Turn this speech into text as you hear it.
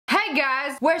Alright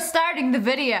guys, we're starting the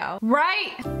video,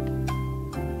 right?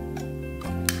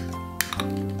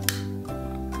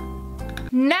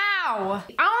 Now! I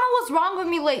don't know what's wrong with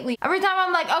me lately. Every time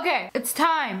I'm like, okay, it's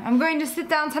time. I'm going to sit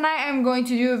down tonight and I'm going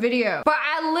to do a video. But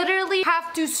I literally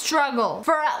have to struggle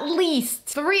for at least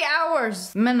 3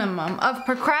 hours minimum of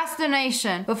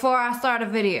procrastination before I start a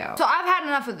video. So I've had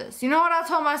enough of this. You know what I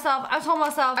told myself? I told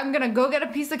myself I'm gonna go get a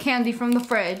piece of candy from the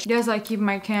fridge. Yes, I keep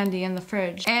my candy in the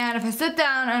fridge. And if I sit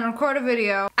down and record a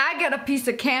video, I get a piece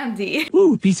of candy.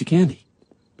 Ooh, a piece of candy.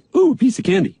 Ooh, a piece of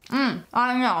candy.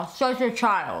 I know, such a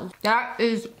child. That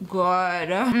is good.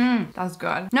 That's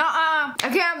good. I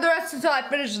can't have the rest until I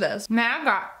finish this. Man, I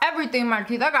got everything in my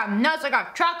teeth. I got nuts, I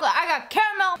got chocolate, I got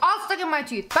caramel, all stuck in my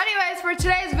teeth. But anyways, for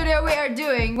today's video, we are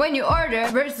doing when you order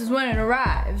versus when it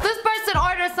arrives. This person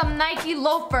ordered some Nike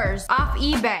loafers off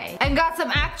eBay and got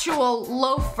some actual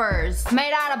loafers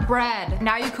made out of bread.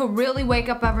 Now you could really wake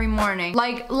up every morning.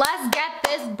 Like, let's get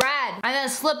this bread and then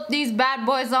slip these bad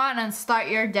boys on and start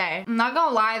your day. I'm not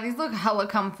gonna lie, these look hella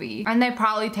comfy and they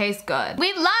probably taste good.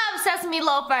 We love sesame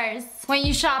loafers. When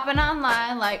you shopping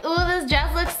online, like, ooh, this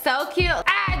dress looks so cute.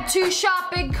 Add to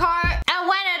shopping cart. And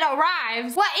when it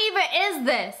arrives, what even is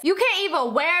this? You can't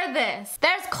even wear this.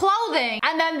 There's clothing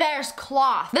and then there's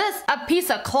cloth. This a piece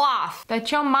of cloth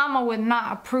that your mama would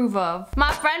not approve of.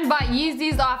 My friend bought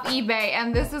Yeezys off eBay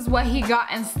and this is what he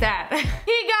got instead. He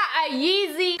got a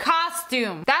Yeezy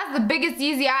costume. That's the biggest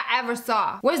Yeezy I ever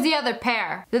saw. Where's the other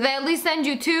pair? Did they at least send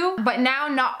you two? But now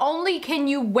not only can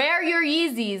you wear your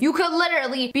Yeezys, you could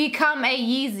literally become a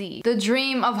Yeezy. The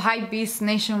dream of hypebeasts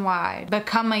nationwide.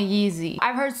 Become a Yeezy.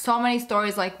 I've heard so many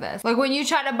stories like this. Like when you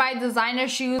try to buy designer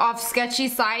shoes off sketchy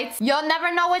sites, you'll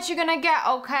never know what you're gonna get,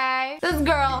 okay? This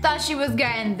girl thought she was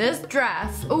getting this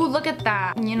dress. Ooh, look at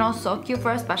that. You know, so cute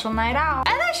for a special night out.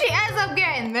 And then she ends up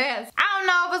getting this. I don't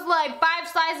know if it's like 5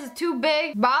 sizes too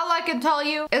big, but all I can tell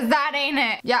you is that ain't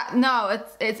it. Yeah, no,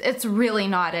 it's really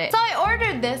not it. So I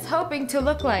ordered this hoping to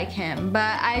look like him,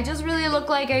 but I just really look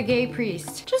like a gay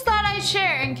priest. Just thought I'd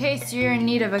share in case you're in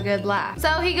need of a good laugh. So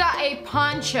he got a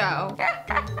poncho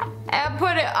and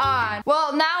put it on.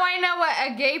 Well, now I know what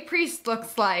a gay priest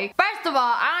looks like. First of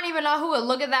all, I don't even know who would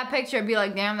look at that picture and be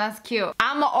like, damn, that's cute.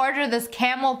 I'ma order this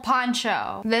camel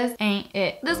poncho. This ain't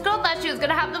it. This girl thought she was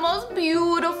gonna have the most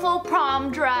beautiful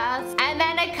prom dress, and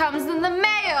then it comes in the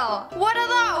mail. What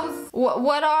are those?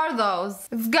 What are those?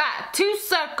 It's got 2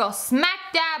 circles smack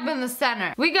dab in the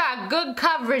center. We got good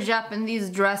coverage up in these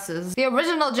dresses. The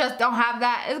original just don't have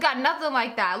that. It's got nothing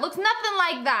like that. It looks nothing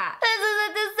like that. This is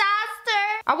a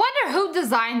disaster. I wonder who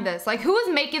designed this. Like, who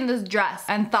was making this dress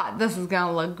and thought this is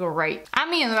gonna look great?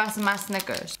 I'm eating the rest of my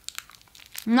Snickers.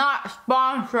 Not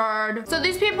sponsored. So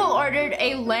these people ordered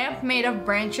a lamp made of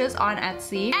branches on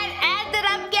Etsy and ended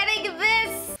up getting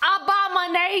this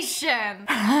abomination.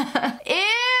 Ew.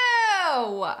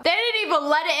 They didn't even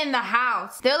let it in the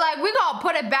house. They're like, we gonna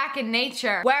put it back in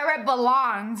nature where it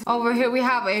belongs. Over here we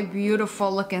have a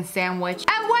beautiful looking sandwich.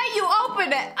 And when you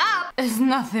open it up, it's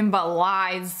nothing but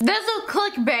lies. This is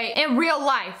clickbait in real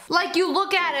life. Like you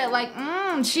look at it like,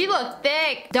 she look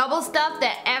thick. Double stuffed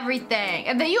and everything.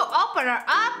 And then you open her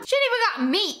up, she ain't even got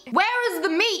meat. Where is the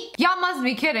meat? Y'all must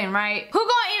be kidding, right? Who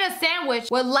gonna eat a sandwich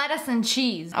with lettuce and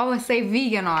cheese? I always say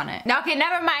vegan on it. Now, okay,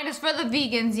 never mind, it's for the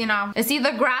vegans, you know. It's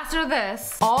either grass or this.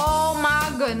 Oh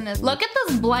my goodness. Look at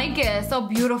this blanket. It's so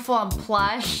beautiful and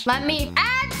plush. Let me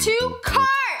add to cart.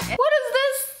 What is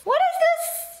this? What is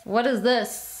this? What is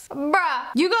this? Bruh,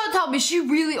 you gonna tell me she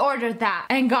really ordered that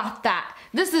and got that.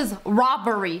 This is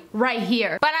robbery right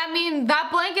here. But I mean, that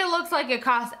blanket looks like it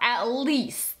cost at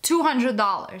least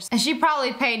 $200. And she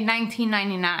probably paid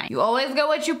 $19.99. You always get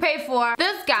what you pay for.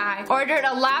 This guy ordered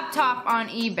a laptop on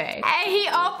eBay. And he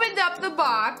opened up the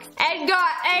box and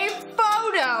got a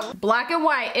photo. Black and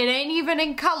white. It ain't even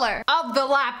in color of the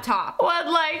laptop. What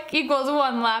like equals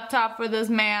 1 laptop for this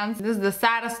man. This is the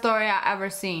saddest story I ever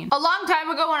seen. A long time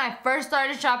ago when I first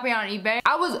started shopping on eBay,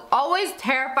 I was always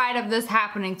terrified of this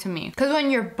happening to me. Because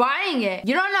when you're buying it,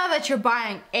 you don't know that you're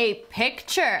buying a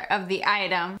picture of the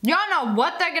item. You don't know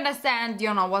what they're gonna send. You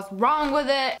don't know what's wrong with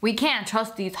it. We can't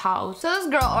trust these hoes. So this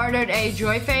girl ordered a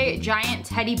Joyfay giant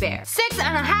teddy bear.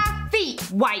 6.5 feet.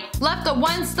 White. Left a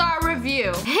 1-star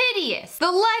review. Hideous.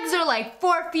 The legs are like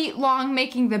 4 feet long,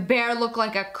 making the bear look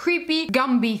like a creepy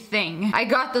Gumby thing. I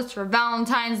got this for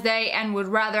Valentine's Day and would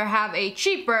rather have a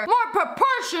cheaper, more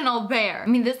proportional bear. I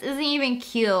mean, this isn't even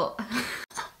cute.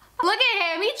 Look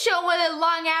at him. He chill with his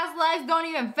long ass legs. Don't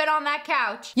even fit on that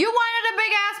couch. You wanted a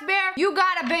big ass bear? You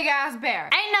got a big ass bear.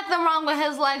 Ain't nothing wrong with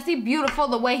his legs. He's beautiful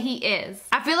the way he is.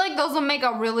 I feel like those will make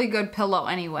a really good pillow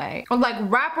anyway. Or like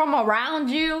wrap them around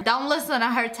you. Don't listen to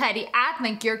her, Teddy. I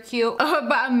think you're cute.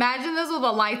 But imagine this with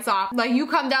the lights off. Like you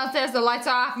come downstairs, the lights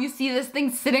are off. You see this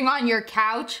thing sitting on your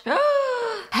couch.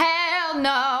 Hell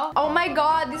no. Oh my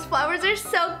god, these flowers are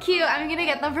so cute. I'm gonna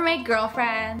get them for my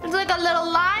girlfriend. It's like a little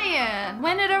lion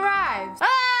when it arrives.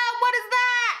 Ah, what is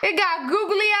that? It got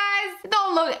googly eyes. It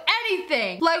don't look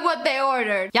anything like what they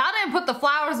ordered. Y'all didn't put the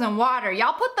flowers in water.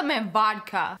 Y'all put them in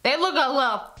vodka. They look a little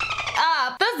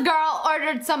up. This girl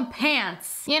ordered some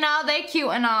pants. You know, they cute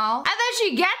and all. And then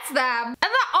she gets them, and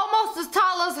they're almost as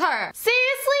tall as her.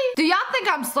 Seriously? Do y'all think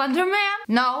I'm Slender Man?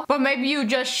 No, but maybe you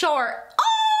just short.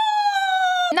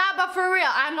 Nah, but for real,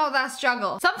 I know that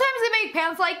struggle. Sometimes they make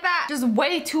pants like that just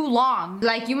way too long.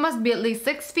 Like, you must be at least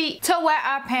 6 feet to wear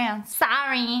our pants.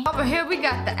 Sorry. Over here, we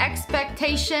got the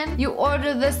expectation. You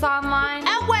order this online,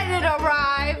 and when it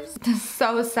arrives, it's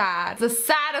so sad. The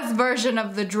saddest version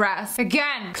of the dress.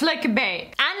 Again,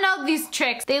 clickbait. I know these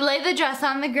tricks. They lay the dress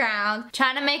on the ground,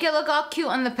 trying to make it look all cute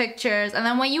in the pictures, and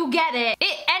then when you get it,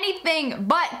 anything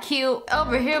but cute.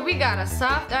 Over here, we got a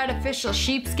soft artificial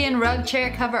sheepskin rug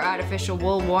chair cover, artificial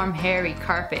wool warm hairy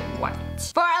carpet white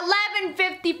for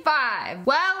 $11.55.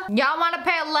 Well, y'all want to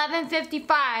pay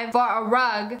 $11.55 for a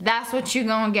rug? That's what you're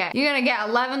gonna get. You're gonna get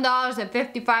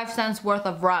 $11.55 worth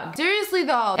of rug. Seriously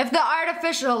though, if the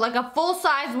artificial, like a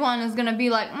full-size one, is gonna be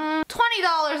like $20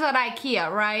 at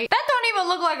IKEA, right? That don't even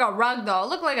look like a rug though. It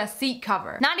looked like a seat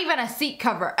cover. Not even a seat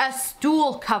cover, a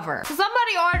stool cover. So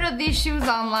somebody ordered these shoes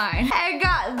online and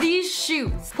got these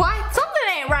shoes. What? Something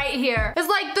ain't right here. It's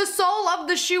like the sole of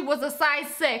the shoe was a size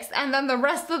 6 and then the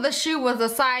rest of the shoe was a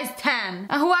size 10.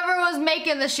 And whoever was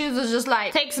making the shoes was just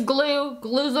like, takes glue,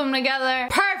 glues them together.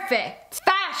 Perfect.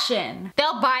 Fashion.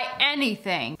 They'll buy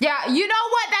anything. Yeah, you know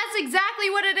what? That's exactly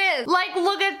what it is. Like,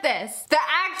 look at this. The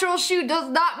actual shoe does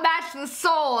not match the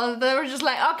sole. They were just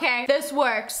like, okay, this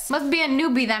works. Must be a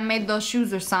newbie that made those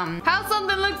shoes or something. How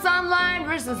something looks online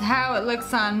versus how it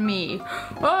looks on me.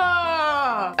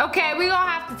 Oh. Okay, we gonna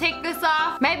have to take this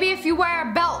off. Maybe if you wear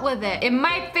a belt with it, it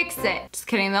might fix it. Just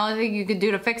kidding. The only thing you could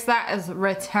do to fix that is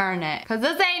return it. Cause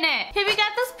this ain't it. Here we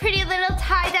got this pretty little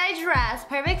tie-dye dress.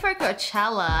 Perfect for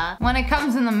Coachella. When it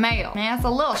comes in the mail. Man, it's a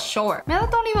little short. Man,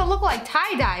 that don't even look like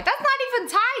tie-dye. That's not even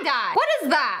tie-dye. What is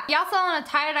that? Y'all selling a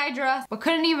tie-dye dress but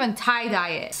couldn't even tie-dye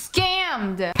it.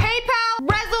 Scammed. PayPal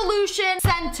resolution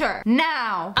center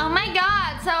now. Oh my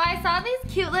god, so I saw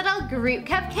these cute little Groot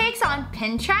cupcakes on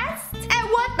Pinterest. And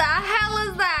what the hell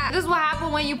is that? This is what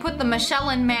happened when you put the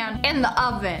Michelin Man in the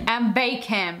oven and bake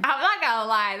him. I'm not gonna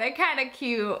lie, they're kind of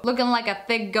cute. Looking like a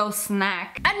thick ghost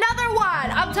snack. Another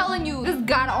one! I'm telling you, this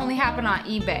gotta only happen on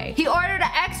eBay. He ordered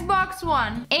an Xbox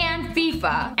One and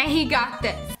FIFA, and he got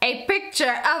this. A picture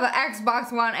of an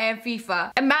Xbox One and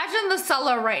FIFA. Imagine the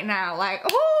seller right now, like,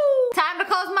 whoo! Time to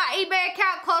close my eBay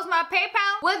account, close my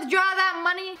PayPal, withdraw that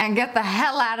money, and get the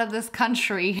hell out of this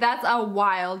country. That's a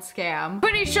wild scam.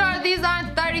 Pretty sure these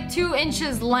aren't 32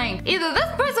 inches length. Either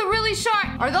this person really short,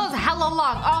 or those hella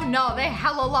long. Oh no, they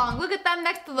hella long. Look at them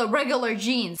next to the regular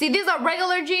jeans. See, these are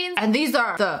regular jeans, and these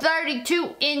are the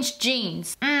 32-inch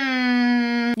jeans.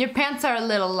 Your pants are a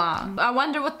little long. I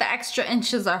wonder what the extra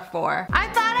inches are for. I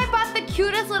thought I bought the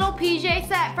cutest little PJ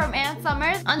set from Ann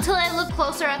Summers until I looked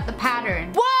closer at the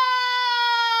pattern. Whoa!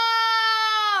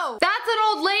 That's an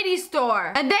old lady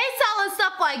store. And they selling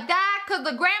stuff like that because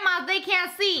the grandmas, they can't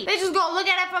see. They just go look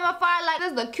at it from afar like,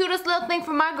 this is the cutest little thing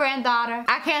for my granddaughter.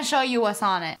 I can't show you what's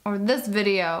on it. Or this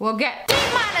video will get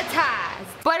demonetized.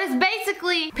 But it's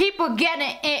basically people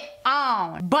getting it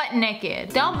on. Butt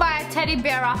naked. Don't buy a teddy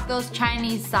bear off those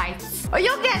Chinese sites. Or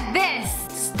you'll get this.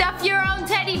 Stuff your own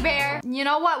teddy bear. You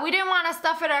know what? We didn't want to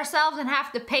stuff it ourselves and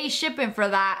have to pay shipping for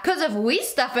that. Because if we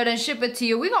stuff it and ship it to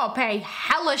you, we gonna pay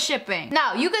hella shipping.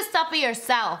 No, you can stuff it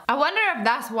yourself. I wonder if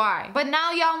that's why. But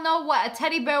now y'all know what a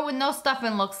teddy bear with no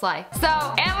stuffing looks like. So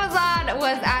Amazon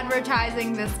was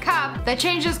advertising this cup that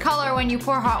changes color when you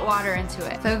pour hot water into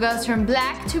it. So it goes from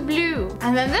black to blue.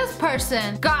 And then this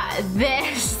person got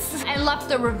this and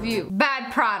left a review.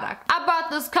 Bad product. I bought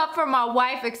this cup for my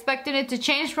wife expecting it to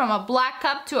change from a black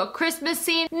cup to a Christmas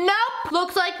scene. Nope!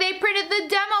 Looks like they printed the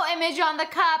demo image on the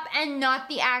cup and not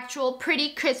the actual pretty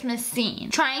Christmas scene.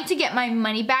 Trying to get my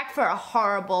money back for a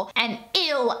horrible and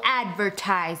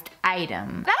ill-advertised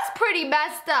item. That's pretty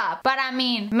messed up. But I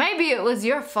mean, maybe it was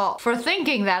your fault for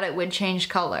thinking that it would change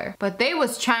color. But they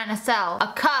was trying to sell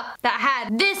a cup that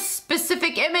had this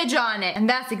specific image on it. And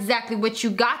that's exactly what you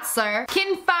got, sir.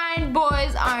 Can find $99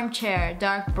 boys armchair,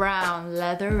 dark brown,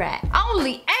 leatherette.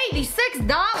 Only $86?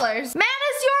 Man, it's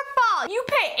your fault. You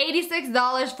pay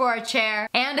 $86 for a chair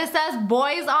and it says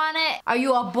boys on it. Are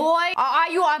you a boy or are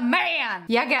you a man?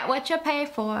 You get what you pay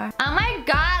for. Oh my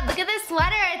god, look at this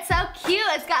sweater. It's so cute.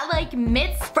 It's got like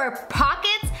mitts for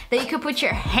pockets that you can put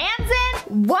your hands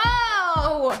in.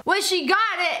 Whoa! Well, she got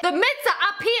it. The mitts are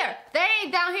up here. They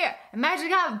ain't down here. Imagine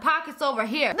having pockets over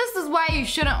here. This is why you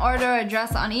shouldn't order a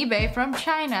dress on eBay from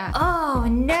China. Oh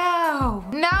no.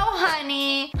 No,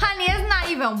 honey. Honey, it's not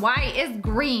even white. It's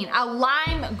green. A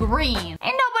lime green. Ain't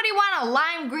nobody want a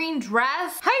lime green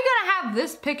dress. How you gonna have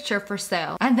this picture for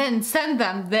sale and then send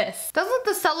them this? Doesn't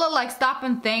the seller like stop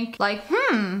and think like, does they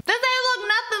look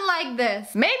nothing like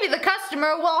this? Maybe the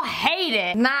customer will hate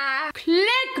it. Nah.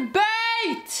 Clickbait.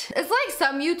 It's like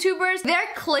some YouTubers, their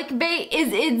clickbait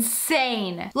is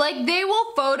insane. Like they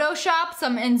will Photoshop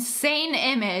some insane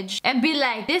image and be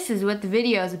like, this is what the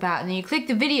video is about. And then you click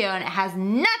the video and it has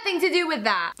nothing to do with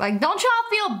that. Like, don't y'all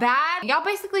feel bad? Y'all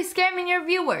basically scamming your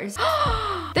viewers.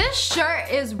 This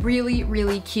shirt is really,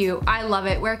 really cute. I love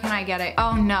it. Where can I get it?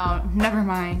 Oh no, never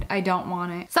mind. I don't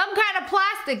want it. Some kind of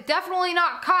plastic, definitely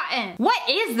not cotton. What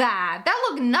is that? That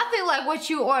looked nothing like what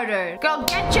you ordered. Go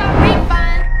get your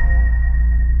refund.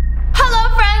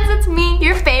 Hello friends, it's me,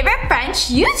 your favorite French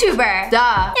YouTuber.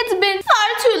 Duh. It's been far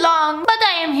too long, but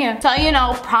I am here. So you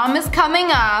know, prom is coming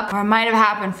up, or it might have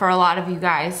happened for a lot of you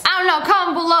guys. I don't know,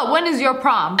 comment below, when is your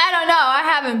prom? I don't know, I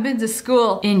haven't been to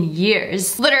school in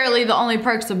years. Literally the only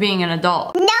perks of being an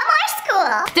adult. No more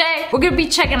school. Today, we're gonna be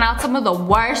checking out some of the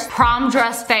worst prom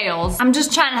dress fails. I'm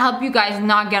just trying to help you guys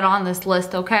not get on this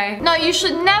list, okay? No, you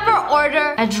should never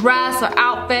order a dress or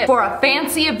outfit for a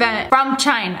fancy event from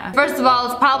China. First of all,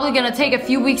 it's probably gonna take a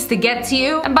few weeks to get to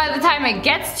you, and by the time it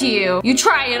gets to you, you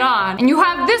try it on, and you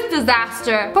have this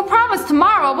disaster. But prom is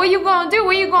tomorrow, what you gonna do?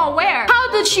 What you gonna wear?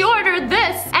 How did she order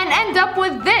this and end up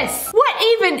with this? What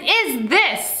even is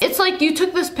this? It's like you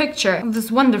took this picture of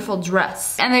this wonderful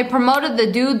dress, and they promoted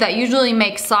the dude that usually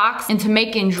makes socks into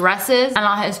making dresses, and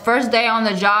on his first day on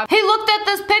the job, he looked at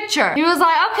this picture. He was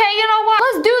like, okay, you know what?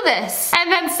 Let's do this.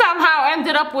 And then somehow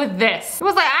ended up with this. It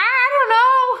was like, I don't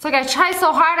know. It's like I tried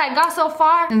so hard, I got so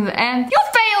far. In the end, you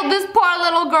failed this poor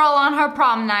little girl on her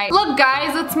prom night. Look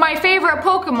guys, it's my favorite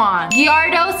Pokemon.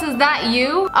 Gyarados, is that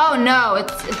you? Oh no,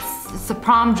 it's a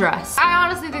prom dress. I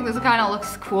honestly think this kind of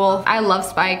looks cool. I love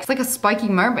spikes. It's like a spiky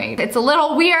mermaid. It's a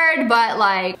little weird, but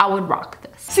like, I would rock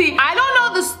this. See, I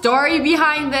don't know the story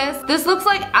behind this. This looks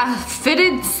like a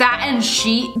fitted satin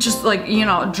sheet, just like, you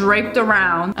know, draped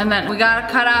around. And then we gotta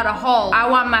cut out a hole. I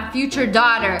want my future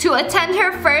daughter to attend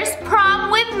her first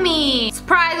prom with me.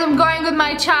 Surprise, I'm going with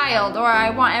my child. Or I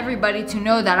want everybody to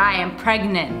know that I am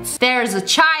pregnant. There's a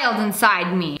child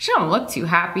inside me. She don't look too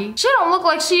happy. She don't look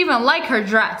like she even liked her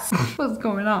dress. What's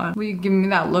going on? What are you giving me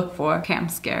that look for? Okay, I'm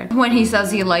scared. When he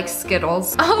says he likes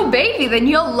Skittles. Oh baby, then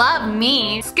you'll love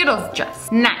me. Skittles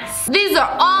just nice. These are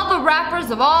all the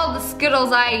wrappers of all the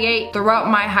Skittles I ate throughout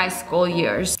my high school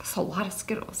years. That's a lot of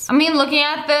Skittles. I mean, looking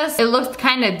at this, it looks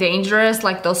kind of dangerous.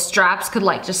 Like those straps could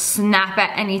like just snap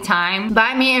at any time. But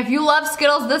I mean, if you love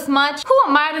Skittles this much, who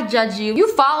am I to judge you?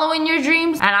 You following your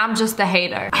dreams and I'm just a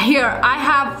hater. Here, I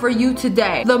have for you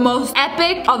today the most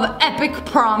epic of epic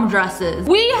prom dresses.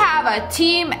 We have a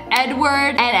Team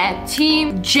Edward and a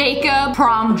Team Jacob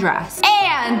prom dress.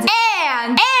 And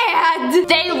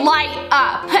they light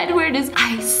up. Edward is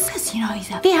ice, because you know he's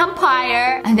a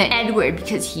vampire. And then Edward,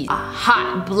 because he's a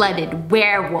hot-blooded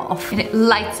werewolf. And it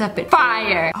lights up at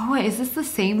fire. Oh wait, is this the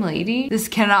same lady? This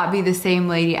cannot be the same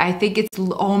lady. I think it's,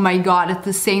 oh my god, it's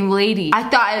the same lady. I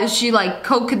thought she like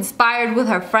co-conspired with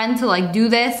her friend to like do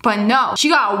this. But no, she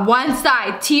got one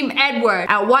side Team Edward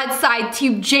and one side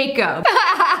Team Jacob.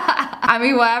 I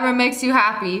mean, whatever makes you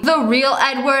happy. The real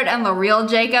Edward and the real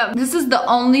Jacob, this is the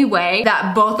only way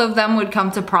that both of them would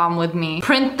come to prom with me.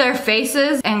 Print their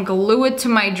faces and glue it to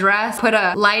my dress. Put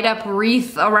a light up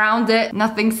wreath around it.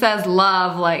 Nothing says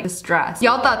love like this dress.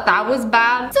 Y'all thought that was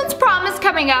bad? Since prom is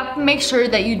coming up, make sure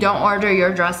that you don't order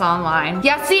your dress online.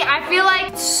 Yeah, see, I feel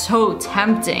like it's so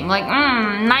tempting. Like,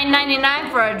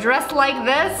 $9.99 for a dress like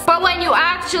this. But when you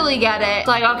actually get it, it's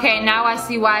like, okay, now I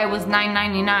see why it was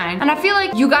 $9.99. And I feel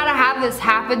like you gotta have this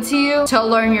happen to you to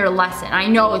learn your lesson. I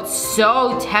know it's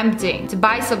so tempting to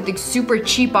buy something super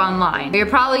cheap online. But you're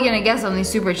probably gonna get something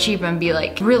super cheap and be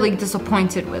like really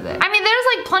disappointed with it. I mean, there's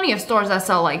like plenty of stores that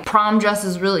sell like prom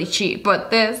dresses really cheap, but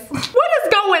this, what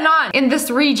is going on in this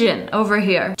region over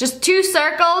here? Just two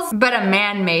circles, but a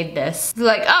man made this. It's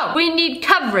like, oh, we need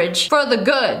coverage for the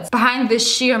goods behind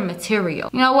this sheer material.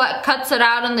 You know what cuts it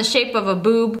out in the shape of a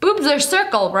boob? Boobs are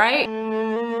circle, right?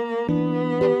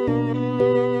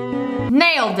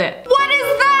 Nailed it. What is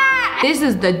that? This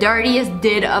is the dirtiest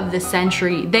did of the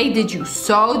century. They did you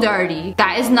so dirty.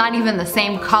 That is not even the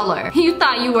same color. You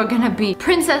thought you were gonna be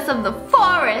princess of the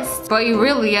forest, but you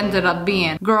really ended up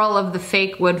being girl of the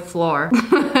fake wood floor.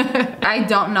 I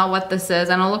don't know what this is,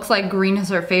 and it looks like green is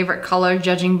her favorite color,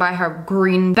 judging by her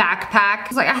green backpack.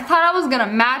 It's like, I thought I was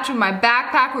gonna match with my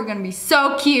backpack. We're gonna be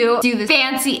so cute. Do this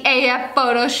fancy AF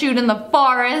photo shoot in the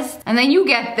forest. And then you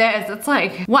get this. It's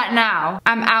like, what now?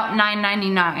 I'm out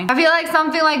 $9.99. I feel like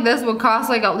something like this would cost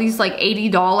like at least like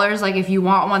 $80, like if you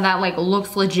want one that like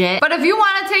looks legit. But if you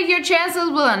want to take your chances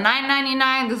with a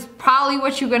 $9.99, this is probably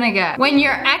what you're gonna get. When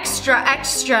you're extra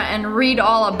and read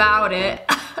all about it.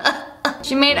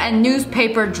 She made a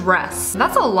newspaper dress.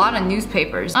 That's a lot of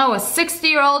newspapers. Oh, a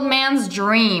 60-year-old man's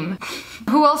dream.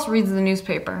 Who else reads the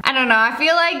newspaper? I don't know. I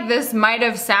feel like this might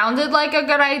have sounded like a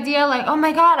good idea. Like, oh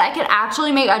my god, I could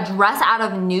actually make a dress out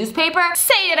of a newspaper?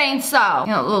 Say it ain't so.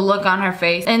 You know, the look on her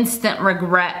face. Instant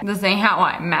regret. This ain't how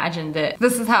I imagined it.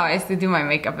 This is how I used to do my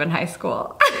makeup in high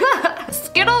school.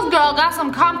 Skittles girl got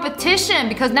some competition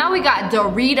because now we got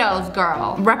Doritos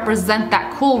girl. Represent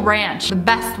that Cool Ranch, the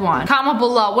best one. Comment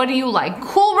below, what do you like?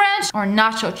 Cool Ranch or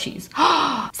nacho cheese? Is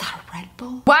that a Red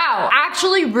Bull? Wow,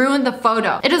 actually ruined the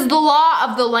photo. It is the law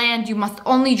of the land. You must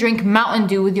only drink Mountain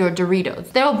Dew with your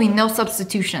Doritos. There will be no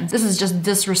substitutions. This is just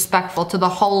disrespectful to the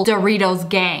whole Doritos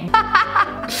gang.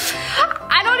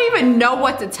 I don't even know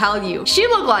what to tell you. She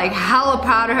looked like hella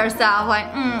proud of herself,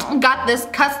 like, got this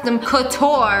custom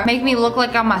couture. Make me look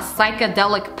like I'm a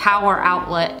psychedelic power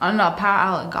outlet. I don't know, power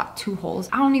outlet got 2 holes.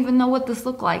 I don't even know what this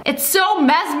looked like. It's so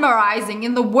mesmerizing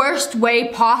in the worst way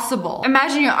possible.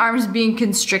 Imagine your arms being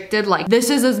constricted, like this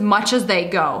is as much as they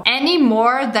go. Any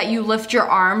more that you lift your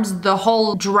arms, the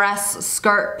whole dress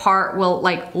skirt part will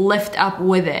like lift up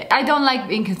with it. I don't like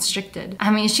being constricted. I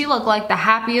mean, she looked like the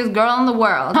happiest girl in the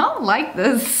world. I don't like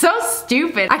this. So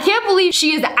stupid. I can't believe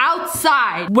she is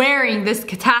outside wearing this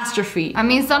catastrophe. I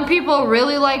mean, some people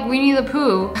really like Winnie the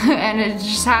Pooh and it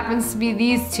just happens to be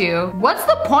these two. What's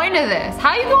the point of this?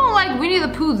 How you gonna like Winnie the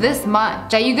Pooh this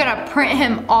much that you gonna print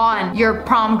him on your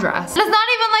prom dress? And it's not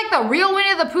even like the real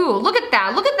Winnie the Pooh. Look at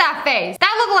that. Look at that face.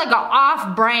 That looked like an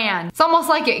off-brand. It's almost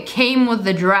like it came with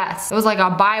the dress. It was like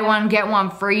a buy one, get one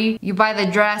free. You buy the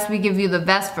dress, we give you the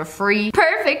vest for free.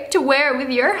 Perfect to wear with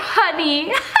your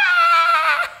honey.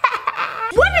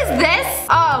 What is this?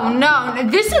 Oh no,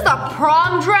 this is a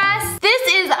prom dress?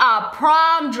 This is a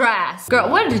prom dress.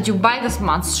 Girl, where did you buy this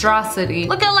monstrosity?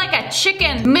 Look at like a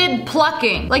chicken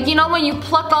mid-plucking. Like, you know when you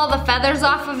pluck all the feathers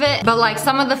off of it, but like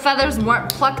some of the feathers weren't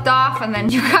plucked off and then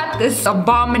you got this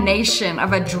abomination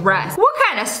of a dress. What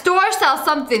kind of store sells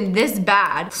something this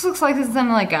bad? This looks like this is in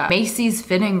like a Macy's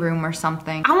fitting room or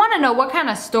something. I wanna know what kind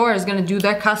of store is gonna do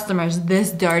their customers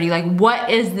this dirty. Like, what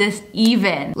is this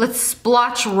even? Let's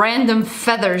splotch random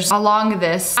feathers along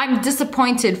this. I'm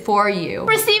disappointed for you.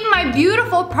 Received my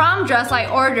beautiful prom dress I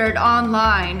ordered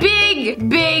online. Big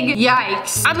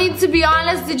yikes. I mean, to be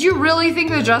honest, did you really think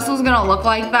the dress was gonna look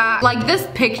like that? Like, this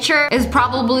picture is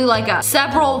probably like a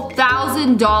several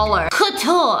 $1,000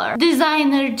 couture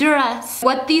designer dress.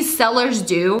 What these sellers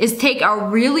do is take a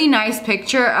really nice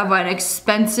picture of an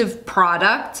expensive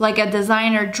product, like a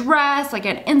designer dress, like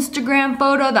an Instagram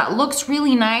photo that looks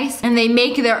really nice, and they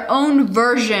make their own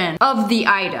version of the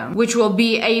item, which will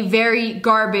be a very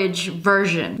garbage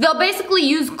version. They'll basically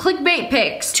use clickbait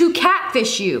pics to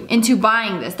catfish you into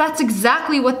buying this. That's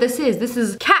exactly what this is. This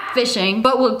is catfishing,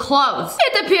 but with clothes.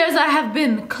 It appears I have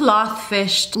been cloth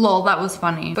fished. Lol, that was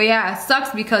funny. But yeah, it sucks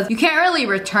because you can't really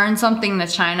return something to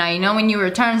China. You know, when you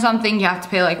return something, you have to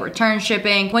pay like return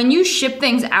shipping. When you ship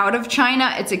things out of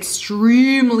China, it's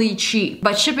extremely cheap.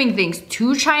 But shipping things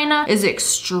to China is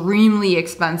extremely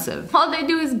expensive. All they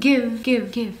do is give,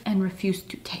 and refuse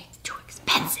to take. It's too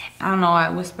expensive. I don't know why I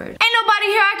whispered. Ain't nobody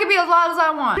here, I can be as loud as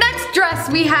I want. Next dress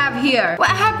we have here. What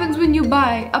happens when you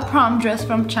buy a prom dress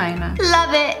from China?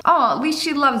 Love it. Oh, at least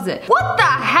she loves it. What the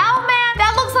hell, man?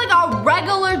 That looks like a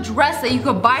regular dress that you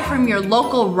could buy from your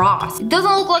local Ross. It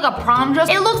doesn't look like a prom dress.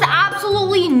 It looks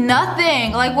absolutely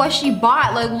nothing like what she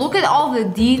bought. Like, look at all the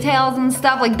details and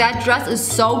stuff. Like, that dress is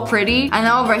so pretty. And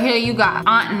over here you got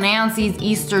Aunt Nancy's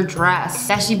Easter dress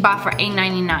that she bought for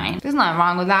 $8.99. There's nothing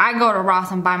wrong with that. I go to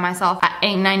Ross and buy myself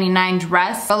an $8.99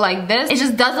 dress. But like this, it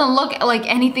just doesn't look like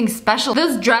anything special.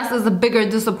 This dress is a bigger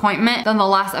disappointment than the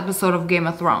last episode of Game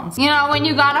of Thrones. You know, when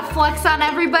you gotta flex on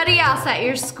everybody else at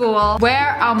your school,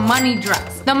 wear a money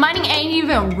dress. The money ain't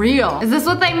even real. Is this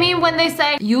what they mean when they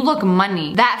say, you look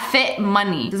money? That fit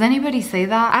money. Does anybody say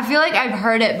that? I feel like I've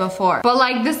heard it before. But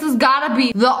like, this has gotta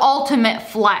be the ultimate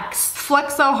flex.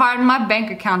 flexed so hard, my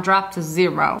bank account dropped to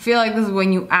 0. I feel like this is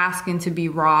when you asking to be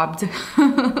robbed.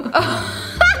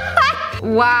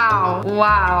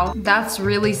 Wow, that's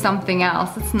really something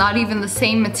else. It's not even the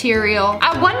same material.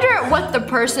 I wonder what the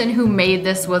person who made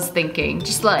this was thinking.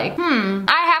 Just like,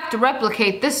 I have to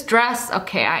replicate this dress.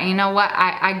 Okay, you know what?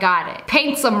 I got it.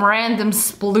 Paint some random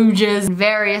splooges in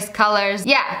various colors.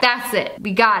 Yeah, that's it.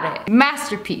 We got it.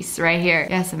 Masterpiece right here.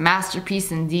 Yes, a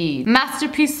masterpiece indeed.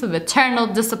 Masterpiece of eternal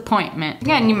disappointment. I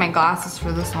think I need my glasses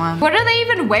for this one. What are they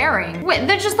even wearing? Wait,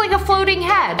 they're just like a floating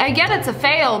head. I get it's a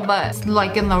fail, but it's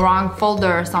like in the wrong folder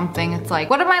or something. It's like,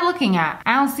 what am I looking at?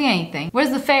 I don't see anything. Where's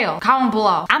the fail? Comment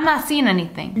below. I'm not seeing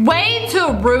anything. Way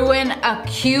to ruin a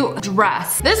cute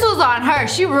dress. This was on her.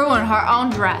 She ruined her own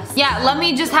dress. Yeah, let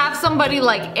me just have somebody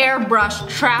like airbrush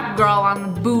trap girl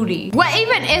on the booty. What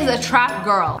even is a trap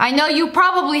girl? I know you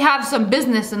probably have some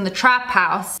business in the trap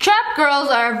house. Trap girls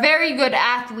are very good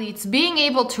athletes, being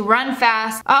able to run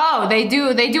fast. Oh, they do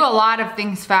a lot of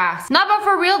things fast. Not but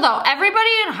for real though, everybody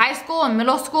in high school and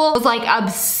middle school was like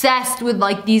obsessed with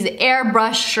like these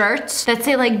airbrush shirts that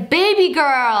say like baby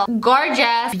girl,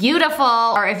 gorgeous, beautiful,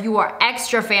 or if you were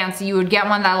extra fancy you would get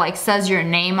one that like says your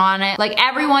name on it. Like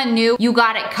everyone knew you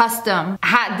got it custom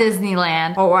at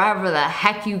Disneyland or wherever the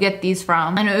heck you get these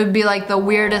from, and it would be like the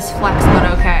weirdest flex,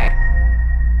 but okay.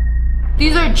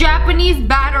 These are Japanese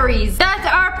batteries that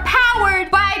are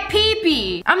powered by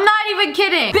pee-pee. I'm not even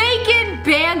kidding. Bacon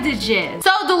bandages.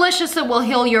 So delicious it will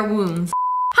heal your wounds.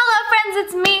 Hello friends,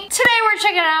 it's me. Today we're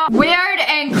checking out weird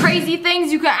and crazy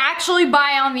things you can actually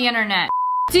buy on the internet.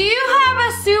 Do you have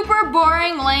a super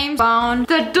boring, lame phone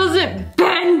that doesn't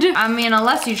bend? I mean,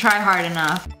 unless you try hard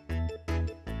enough.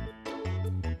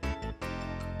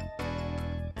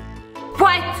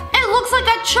 What? It looks like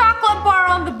a chocolate bar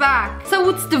on the back. So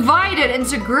it's divided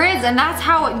into grids and that's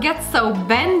how it gets so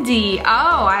bendy. Oh,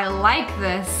 I like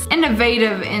this.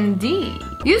 Innovative indeed.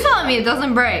 You telling me it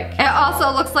doesn't break. It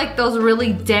also looks like those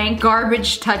really dank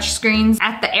garbage touchscreens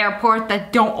at the airport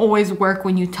that don't always work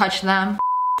when you touch them.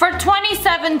 For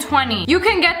 $27.20, you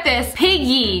can get this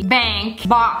piggy bank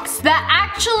box that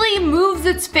actually moves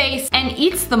its face and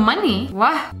eats the money.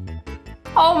 What?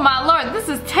 Oh my lord, this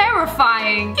is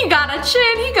terrifying. He got a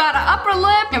chin, he got an upper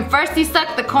lip, and first he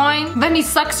sucked the coin, then he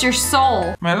sucks your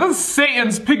soul. Man, that's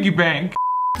Satan's piggy bank.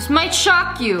 This might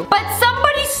shock you, but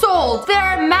somebody sold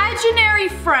their imaginary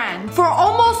friend for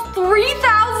almost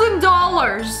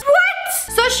 $3,000. What?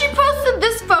 So she posted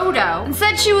this photo and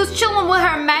said she was chilling with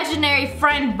her imaginary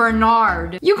friend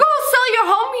Bernard. You gonna sell your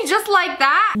homie just like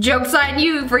that? Joke's on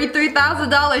you, free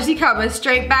 $3,000, he coming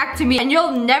straight back to me and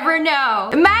you'll never know.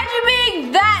 Imagine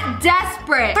being that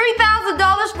desperate.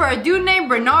 $3,000 for a dude named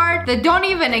Bernard that don't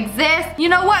even exist. You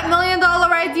know what, $1 million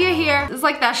idea here? It's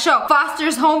like that show,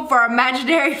 Foster's Home for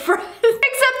Imaginary Friends.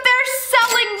 Except they're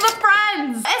selling the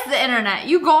friends. It's the internet.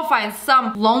 You go find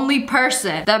some lonely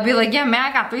person that'll be like, yeah man,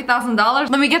 I got $3,000.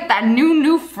 Let me get that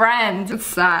new friend. It's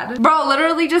sad. Bro,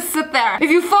 literally just sit there. If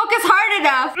you focus hard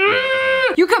enough,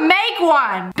 you can make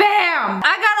one. Bam!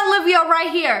 I got Olivia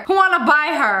right here. Who wanna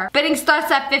buy her? Bidding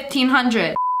starts at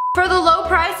 $1,500. For the low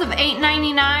price of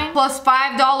 $8.99 plus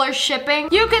 $5 shipping,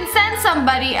 you can send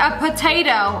somebody a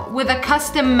potato with a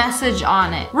custom message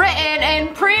on it. Written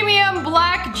in premium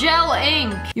black gel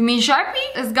ink. You mean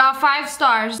Sharpie? It's got 5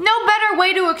 stars. No better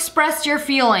way to express your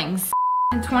feelings.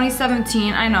 In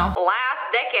 2017, I know.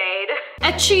 Last decade.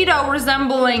 A Cheeto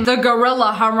resembling the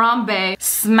gorilla Harambe,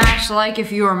 smash like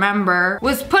if you remember,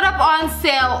 was put up on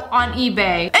sale on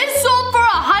eBay. It sold for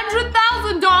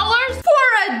 $100,000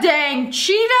 for a dang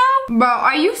Cheeto? Bro,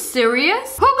 are you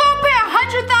serious? Who gonna pay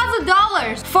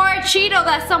 $100,000 for a Cheeto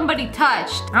that somebody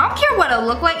touched? I don't care what it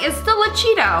looked like, it's still a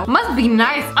Cheeto. Must be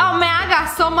nice. Oh man, I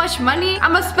got so much money,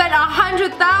 I'ma spend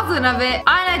 $100,000 of it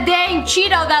on a dang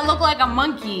Cheeto that looked like a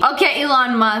monkey. Okay,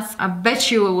 Elon Musk, I bet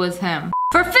you it was him.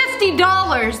 For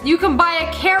 $50, you can buy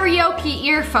a karaoke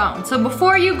earphone. So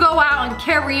before you go out and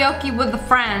karaoke with the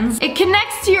friends, it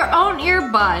connects to your own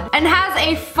earbud and has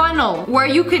a funnel where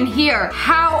you can hear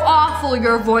how awful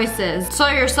your voice is. So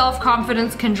your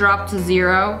self-confidence can drop to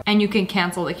 0 and you can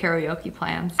cancel the karaoke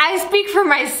plans. I speak for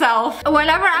myself.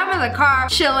 Whenever I'm in the car,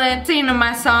 chilling, singing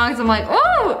my songs, I'm like,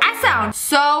 ooh, I sound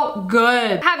so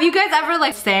good. Have you guys ever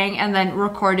like sang and then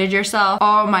recorded yourself?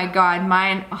 Oh my god,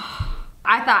 mine.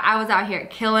 I thought I was out here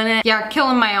killing it. Yeah,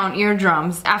 killing my own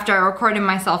eardrums after I recorded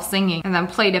myself singing and then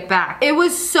played it back. It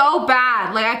was so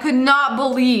bad. Like, I could not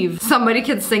believe somebody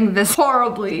could sing this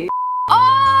horribly.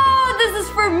 Oh, this is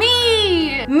for for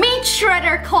me! Meat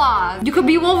shredder claws. You could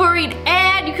be Wolverine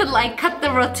and you could like cut the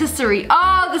rotisserie.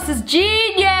 Oh, this is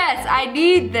genius! I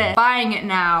need this. Buying it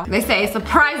now. They say a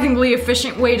surprisingly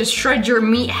efficient way to shred your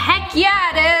meat. Heck yeah,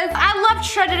 it is. I love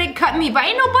shredded and cut meat, but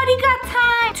ain't nobody got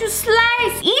time to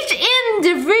slice each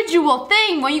individual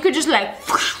thing when you could just like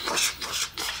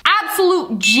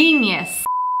absolute genius.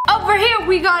 Over here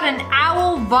we got an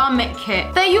owl vomit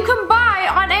kit that you can buy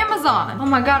on Amazon. Oh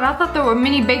my god, I thought there were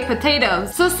mini baked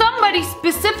potatoes. So somebody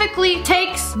specifically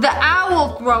takes the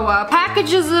owl throw up,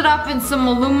 packages it up in some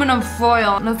aluminum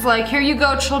foil, and it's like, here you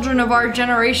go, children of our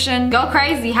generation. Go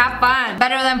crazy, have fun.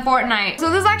 Better than Fortnite. So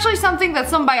this is actually something that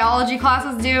some biology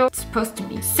classes do. It's supposed to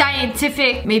be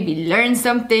scientific, maybe learn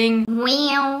something.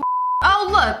 Meow. Oh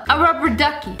look, a rubber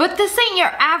ducky. But this ain't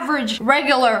your average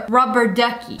regular rubber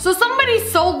ducky. So somebody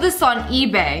sold this on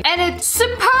eBay and it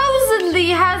supposedly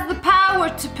has the power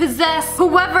to possess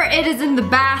whoever it is in the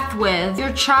bath with.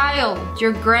 Your child,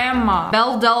 your grandma,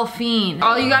 Belle Delphine.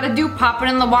 All you gotta do, pop it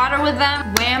in the water with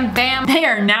them, wham bam. They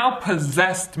are now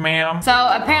possessed, ma'am. So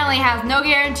apparently it has no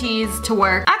guarantees to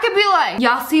work. I could be like,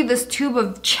 y'all see this tube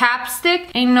of chapstick?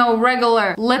 Ain't no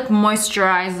regular lip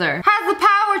moisturizer. Has the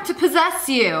power to possess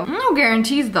you. No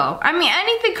guarantees though. I mean,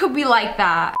 anything could be like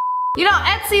that. You know,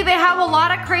 Etsy, they have a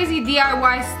lot of crazy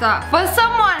DIY stuff. But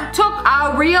someone took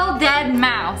a real dead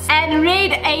mouse and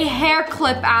made a hair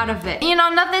clip out of it. You know,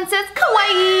 nothing says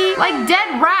kawaii, like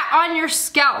dead rat on your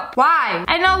scalp. Why?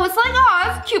 I know it's like,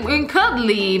 oh, it's cute and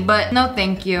cuddly, but no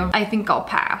thank you. I think I'll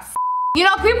pass. You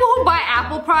know, people who buy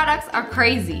Apple products are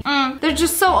crazy. They're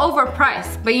just so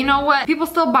overpriced. But you know what? People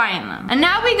still buying them. And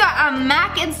now we got a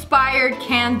Mac-inspired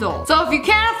candle. So if you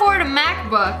can't afford a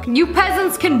MacBook, you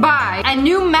peasants can buy a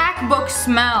new MacBook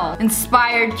smell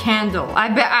inspired candle. I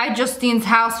bet Justine's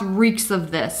house reeks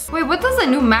of this. Wait, what does a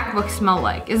new MacBook smell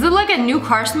like? Is it like a new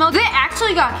car smell? They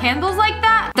actually got candles like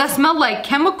that? That smell like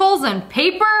chemicals and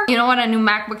paper? You know what a new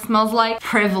MacBook smells like?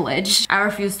 Privilege. I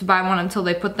refuse to buy one until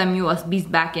they put them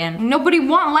USBs back in. Nobody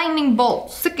want lightning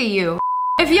bolts. Sick of you.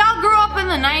 If y'all grew up in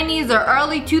the 90s or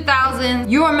early 2000s,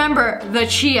 you remember the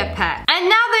Chia Pet. And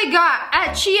now they got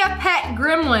a Chia Pet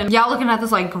Gremlin. Y'all looking at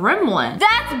this like, Gremlin?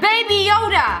 That's Baby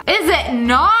Yoda. Is it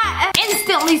not?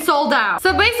 Instantly sold out.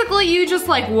 So basically you just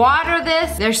like water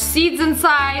this, there's seeds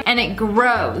inside, and it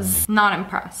grows. Not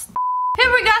impressed.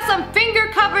 Here we got some finger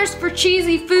covers for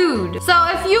cheesy food. So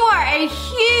if you are a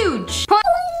huge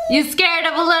you scared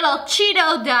of a little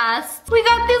Cheeto dust, we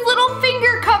got these little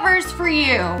finger covers for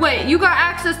you. Wait, you got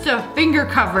access to finger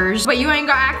covers, but you ain't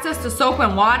got access to soap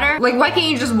and water? Like, why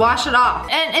can't you just wash it off?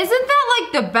 And isn't that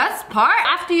like the best part?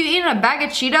 After you eat a bag of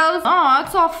Cheetos, oh,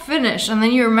 it's all finished. And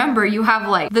then you remember you have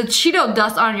like the Cheeto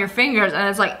dust on your fingers and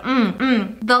it's like,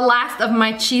 the last of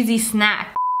my cheesy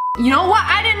snack. You know what?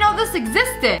 I didn't know this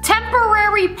existed.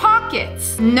 Temporary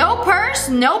pockets. No purse,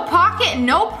 no pocket,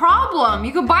 no problem.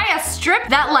 You could buy a strip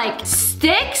that like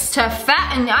sticks to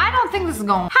fatten. I don't think this is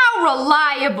going. How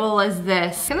reliable is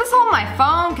this? Can this hold my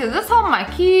phone? Can this hold my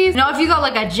keys? You know, if you got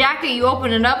like a jacket, you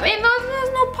open it up, and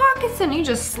there's no pockets in. You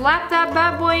just slap that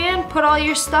bad boy in, put all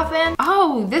your stuff in.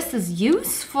 Oh, this is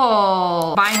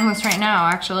useful. Buying this right now,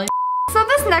 actually. So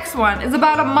this next one is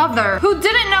about a mother who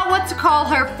didn't know what to call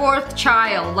her fourth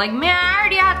child. Like, man, I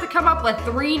already had to come up with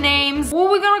 3 names. What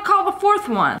are we gonna call the 4th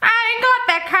one? I ain't got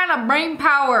that kind of brain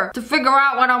power to figure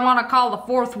out what I want to call the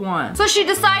 4th one. So she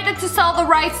decided to sell the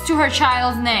rights to her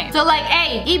child's name. So like,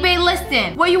 hey, eBay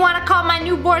listing, what you want to call my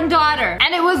newborn daughter?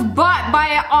 And it was bought by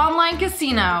an online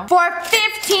casino for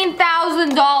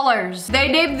 $15,000. They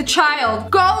named the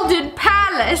child Golden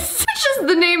Palace, which is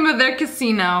the name of their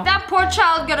casino. That poor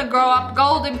child gonna grow up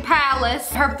Golden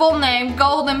Palace. Her full name,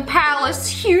 Golden Palace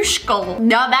Hushkull.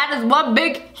 Now that is one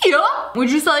big yeah.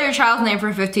 Would you sell your child's name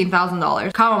for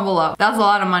 $15,000? Comment below. That's a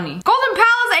lot of money. Golden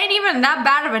Palace ain't even that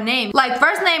bad of a name. Like,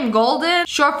 first name Golden,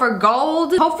 short for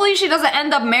gold. Hopefully she doesn't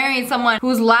end up marrying someone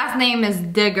whose last name is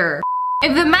Digger.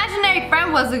 If the imaginary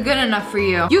friend wasn't good enough for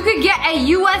you, you could get a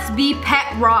USB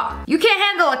pet rock. You can't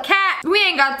handle a cat. We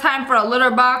ain't got time for a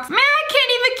litter box. Man, I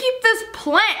can't even keep this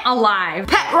plant alive.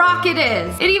 Pet rock it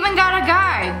is. It even got a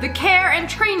guide. The care and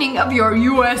training of your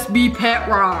USB pet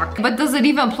rock. But does it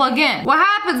even plug in? What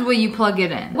happens when you plug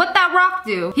it in? What that rock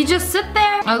do? He just sit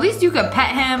there? At least you could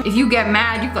pet him. If you get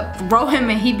mad, you could throw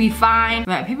him and he'd be fine.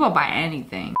 Man, people buy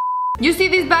anything. You see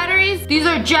these batteries? These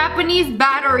are Japanese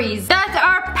batteries that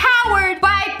are powered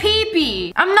by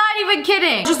pee-pee. I'm not even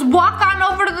kidding. Just walk on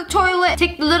over to the toilet,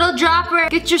 take the little dropper,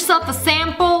 get yourself a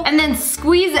sample, and then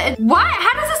squeeze it. What?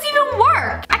 How does this even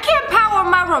work? I can't power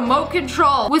my remote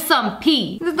control with some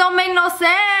pee. This don't make no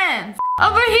sense.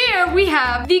 Over here, we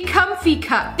have the Comfy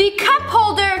Cup. The cup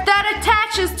holder that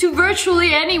attaches to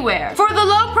virtually anywhere for the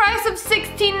low price of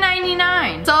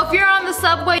 $16.99. So if you're on the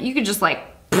subway, you could just like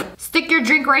stick your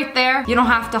drink right there. You don't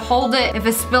have to hold it. If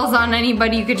it spills on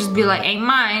anybody, you could just be like, ain't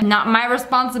mine, not my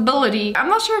responsibility. I'm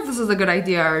not sure if this is a good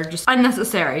idea or just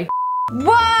unnecessary.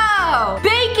 Whoa!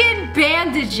 Bacon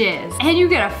bandages. And you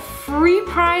get a free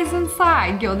prize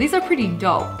inside. Yo, these are pretty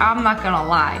dope. I'm not gonna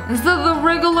lie. Instead of the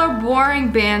regular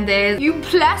boring band-aids, you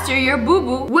plaster your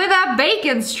boo-boo with a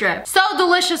bacon strip. So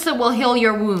delicious it will heal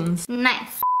your wounds.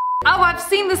 Nice. Oh, I've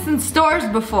seen this in stores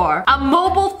before. A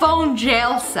mobile phone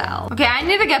jail cell. Okay, I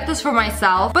need to get this for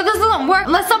myself, but this doesn't work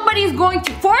unless somebody's going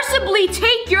to forcibly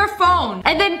take your phone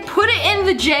and then put it in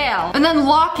the jail and then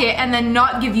lock it and then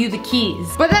not give you the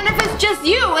keys. But then if it's just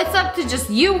you, it's up to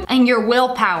just you and your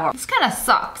willpower. This kind of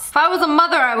sucks. If I was a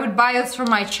mother, I would buy this for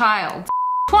my child.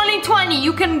 2020,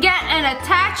 you can get an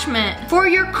attachment for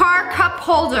your car cup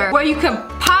holder where you can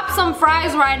pop some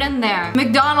fries right in there.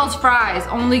 McDonald's fries,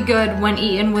 only good when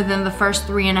eaten within the first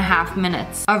 3.5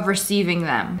 minutes of receiving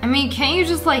them. I mean, can't you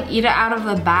just like eat it out of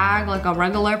the bag like a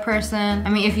regular person? I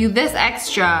mean, if you this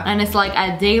extra and it's like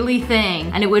a daily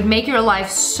thing and it would make your life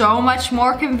so much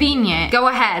more convenient, go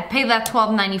ahead, pay that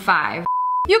 $12.95.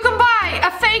 You can buy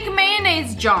a fake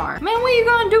mayonnaise jar. Man, what are you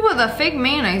gonna do with a fake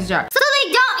mayonnaise jar? So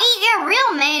they don't eat your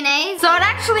real mayonnaise. So it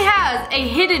actually has a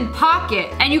hidden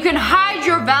pocket and you can hide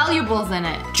your valuables in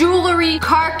it. Jewelry,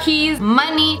 car keys,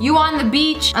 money, you on the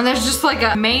beach, and there's just like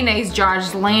a mayonnaise jar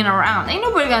just laying around. Ain't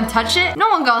nobody gonna touch it. No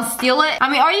one gonna steal it. I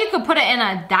mean, or you could put it in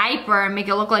a diaper and make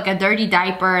it look like a dirty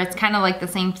diaper. It's kind of like the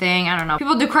same thing. I don't know.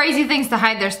 People do crazy things to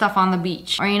hide their stuff on the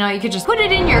beach. Or you know, you could just put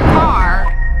it in your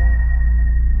car.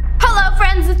 Hello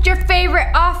friends, it's your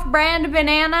favorite off-brand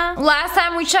banana. Last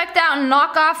time we checked out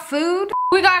knockoff food,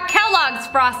 we got Kellogg's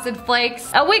Frosted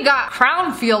Flakes, and we got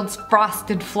Crownfield's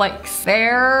Frosted Flakes.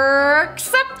 They're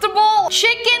acceptable.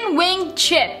 Chicken wing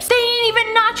chips. They ain't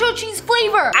even nacho cheese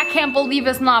flavor. I can't believe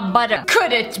it's not butter.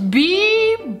 Could it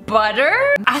be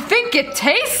butter? I think it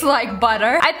tastes like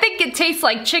butter. I think it tastes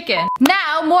like chicken.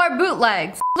 Now, more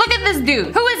bootlegs. Look at this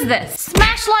dude. Who is this?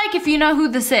 Smash like if you know who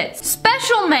this is.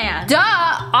 Special man. Duh,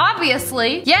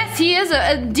 obviously. Yes, he is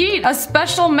indeed a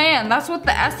special man. That's what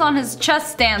the S on his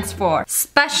chest stands for.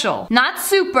 Special, not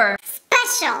super.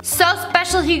 Special. So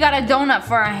special he got a donut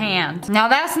for a hand. Now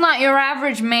that's not your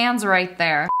average man's right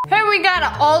there. Here we got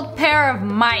an old pair of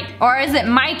Mike. Or is it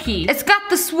Mikey? It's got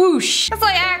the swoosh. It's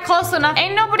like, close enough.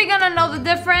 Ain't nobody gonna know the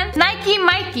difference. Nike,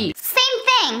 Mikey.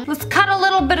 Same thing. Let's cut a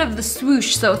little bit of the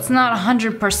swoosh so it's not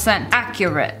 100%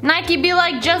 accurate. Nike be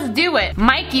like, just do it.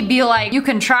 Mikey be like, you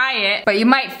can try it, but you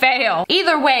might fail.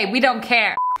 Either way, we don't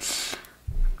care.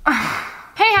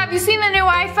 Hey, have you seen the new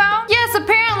iPhone? Yes,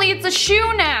 apparently it's a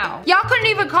shoe now. Y'all couldn't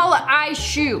even call it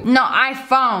iShoe. No,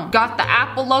 iPhone. Got the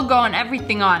Apple logo and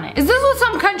everything on it. Is this what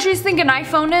some countries think an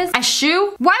iPhone is? A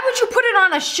shoe? Why would you put it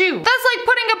on a shoe? That's like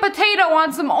putting a potato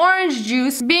on some orange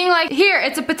juice, being like, here,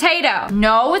 it's a potato.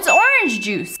 No, it's orange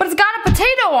juice, but it's got a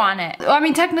potato on it. I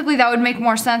mean, technically that would make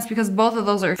more sense because both of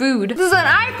those are food. This is an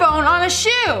iPhone on a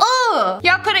shoe. Ugh.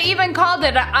 Y'all could have even called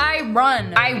it I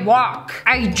run, I walk,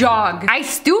 I jog, I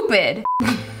stupid.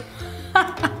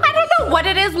 I don't know what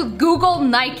it is with Google,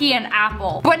 Nike, and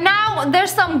Apple, but now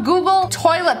there's some Google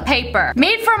toilet paper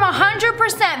made from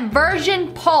 100%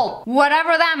 virgin pulp,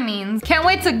 whatever that means. Can't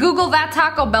wait to Google that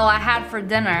Taco Bell I had for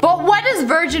dinner. But what is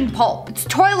virgin pulp? It's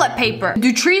toilet paper.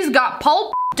 Do trees got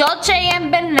pulp? Dolce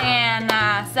and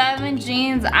banana, 7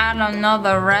 jeans, I don't know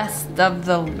the rest of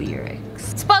the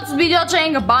lyrics. It's supposed to be Dolce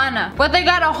and Gabbana, but they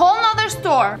got a whole nother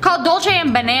store called Dolce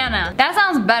and Banana. That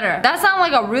sounds better. That sounds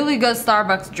like a really good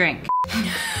Starbucks drink.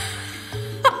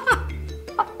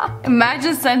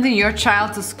 Imagine sending your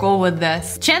child to school with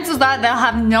this. Chances are they'll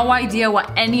have no idea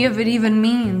what any of it even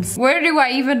means. Where do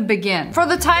I even begin? For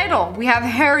the title, we have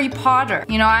Harry Potter.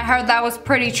 You know, I heard that was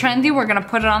pretty trendy. We're gonna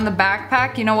put it on the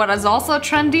backpack. You know what is also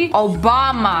trendy?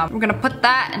 Obama. We're gonna put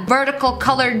that in vertical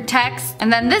colored text.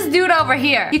 And then this dude over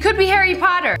here, he could be Harry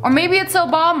Potter. Or maybe it's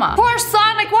Obama. Poor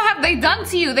Sonic, what have they done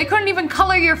to you? They couldn't even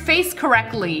color your face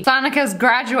correctly. Sonic has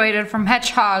graduated from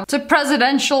hedgehog to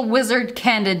presidential wizard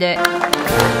candidate.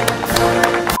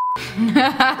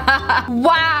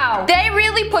 Wow, they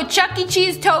really put Chuck E.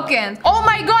 Cheese tokens. Oh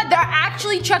my god, they're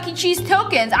actually Chuck E. Cheese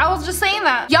tokens. I was just saying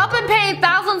that. Y'all been paying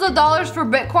thousands of dollars for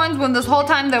Bitcoins when this whole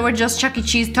time they were just Chuck E.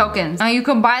 Cheese tokens. Now you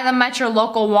can buy them at your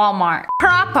local Walmart.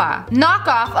 Prapa,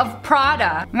 knockoff of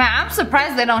Prada. Man, I'm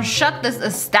surprised they don't shut this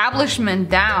establishment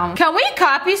down. Can we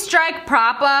copy strike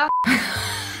Prapa?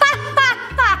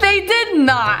 They did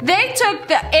not. They took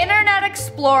the Internet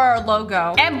Explorer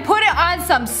logo and put it on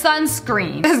some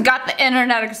sunscreen. It's got the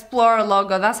Internet Explorer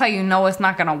logo. That's how you know it's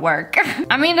not gonna work.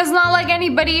 I mean, it's not like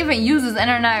anybody even uses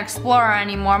Internet Explorer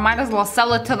anymore. Might as well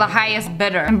sell it to the highest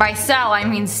bidder. And by sell, I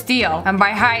mean steal. And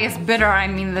by highest bidder, I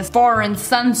mean this foreign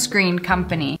sunscreen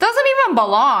company. Doesn't even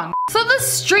belong. So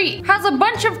this street has a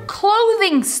bunch of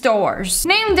clothing stores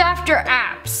named after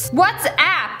apps. What's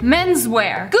app?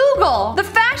 Menswear. Google. The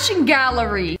Fashion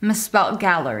Gallery. Misspelled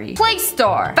gallery. Play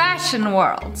Store. Fashion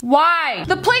World. Why?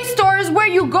 The Play Store is where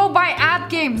you go buy app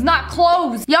games, not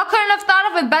clothes. Y'all couldn't have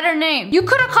thought of a better name. You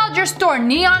could have called your store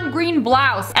Neon Green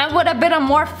Blouse and would have been a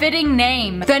more fitting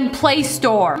name than Play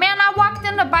Store. Man, I walked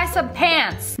in to buy some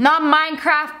pants. Not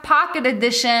Minecraft Pocket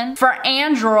Edition for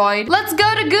Android. Let's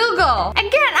go to Google.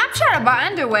 Again, I'm trying to buy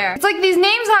underwear. It's like these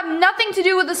names have nothing to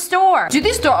do with the store. Do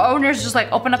these store owners just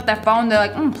like open up their phone? They're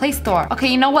like, Play Store. Okay,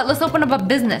 you know what? Let's open up a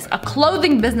business. A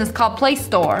clothing business called Play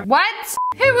Store. What?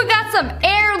 Here we got some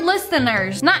Air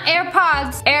listeners. Not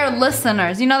AirPods, Air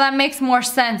listeners. You know, that makes more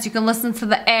sense. You can listen to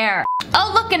the air.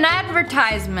 Oh, look, an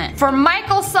advertisement for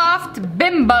Microsoft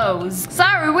Bimbos.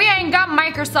 Sorry, we ain't got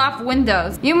Microsoft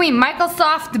Windows. You mean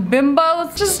Microsoft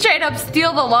Bimbos? Just straight up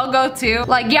steal the logo too.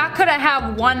 Like, y'all couldn't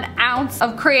have 1 ounce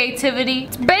of creativity.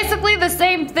 It's basically the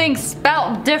same thing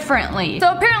spelt differently.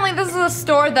 So apparently this is a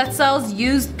store that sells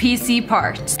used PC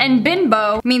parts. And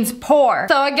Bimbo means poor.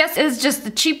 So I guess it's just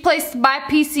a cheap place to buy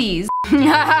PCs.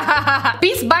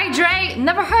 Beats by Dre,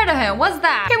 never heard of him. What's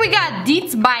that? Here we got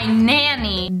Deets by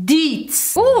Nanny.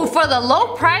 Deets. Ooh, for the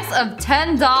low price of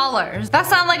 $10. That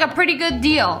sounds like a pretty good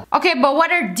deal. Okay, but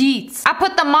what are Deets? I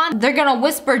put them on, they're gonna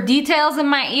whisper details in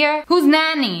my ear. Who's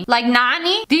Nanny? Like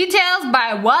Nani? Details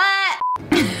by what?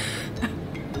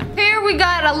 Here we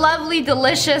got a lovely,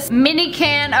 delicious mini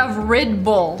can of Red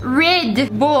Bull.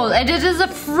 Red Bull, and it is a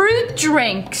fruit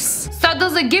drinks. So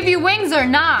does it give you wings or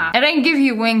not? It ain't give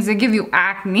you wings, it give you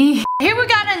acne. Here we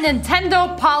got a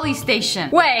Nintendo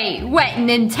Polystation. Wait,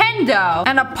 Nintendo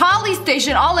and a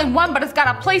Polystation all in one, but it's got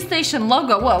a PlayStation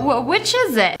logo. Which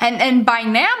is it? And by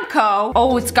Namco,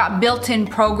 oh, it's got built-in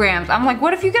programs. I'm like,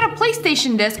 what if you get a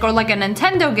PlayStation disc or like a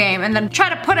Nintendo game and then try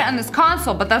to put it on this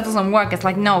console, but that doesn't work. It's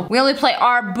like, no, we only play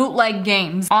our bootleg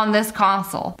games on this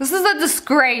console. This is a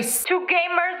disgrace to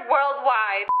gamers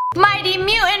worldwide. Mighty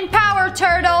Mutant Power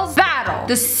Turtles Battle.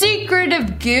 The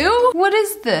Secretive Goo? What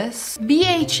is this?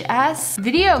 VHS?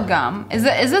 Video gum. Is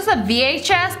this a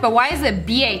VHS? But why is it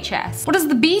BHS? What does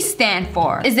the B stand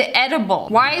for? Is it edible?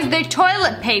 Why is there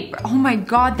toilet paper? Oh my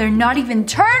god, they're not even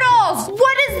turtles!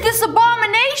 What is this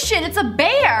abomination? It's a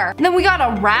bear. And then we got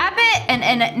a rabbit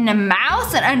and a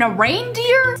mouse and a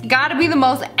reindeer? It's gotta be the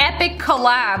most epic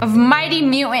collab of Mighty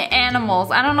Mutant animals.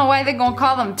 I don't know why they're gonna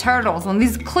call them turtles when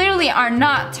these clearly are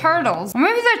not turtles. Or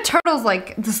maybe they're turtles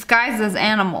like disguised as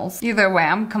animals. Either way,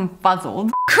 I'm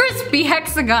confuzzled. Crispy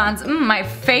hexagons, my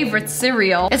favorite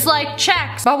cereal. It's like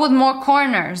Chex, but with more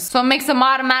corners. So it makes them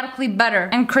automatically better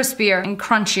and crispier and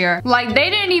crunchier. Like they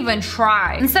didn't even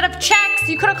try. Instead of Chex,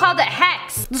 you could have called it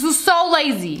Hex. This was so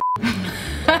lazy.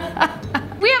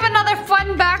 We have another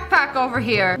fun backpack over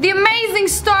here. The Amazing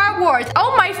Star Wars.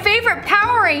 Oh, my favorite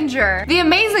Power Ranger. The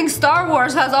Amazing Star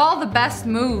Wars has all the best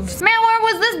moves. Man, where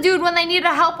was this dude when they needed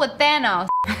help with Thanos?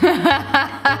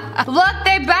 Look,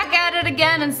 they back at it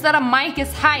again. Instead of Mike,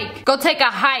 it's hike. Go take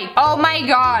a hike. Oh my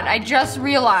god, I just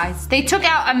realized. They took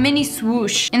out a mini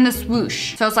swoosh in the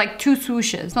swoosh. So it's like 2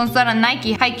 swooshes. So instead of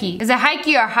Nike, hikey. Is it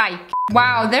hikey or hike?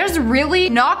 Wow, there's really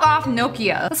knockoff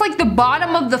Nokia. That's like the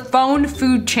bottom of the phone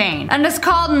food chain. And it's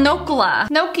called Nokla.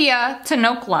 Nokia to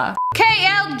Nokla.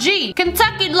 KLG,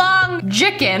 Kentucky Long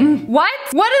Chicken. What?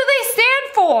 What do they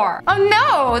stand for? Oh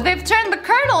no, they've turned the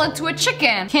Colonel into a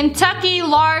chicken. Kentucky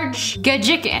Large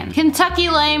Gajikin. Kentucky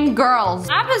Lame Girls.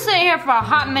 I've been sitting here for a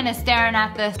hot minute staring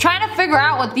at this, trying to figure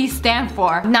out what these stand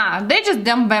for. Nah, they just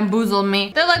dumb bamboozled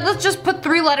me. They're like, let's just put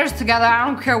 3 letters together. I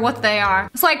don't care what they are.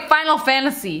 It's like Final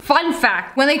Fantasy. Fun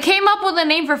fact, when they came up with a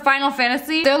name for Final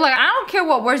Fantasy, they're like, I don't care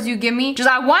what words you give me, just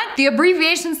I want the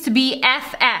abbreviations to be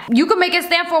FF. You can make it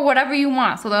stand for whatever you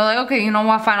want. So they're like, okay, you know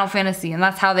what, Final Fantasy, and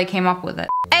that's how they came up with it.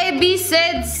 AB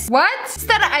Sids. What?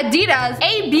 Instead of Adidas,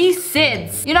 AB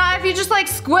Sids. You know, if you just like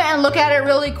squint and look at it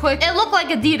really quick, it looked like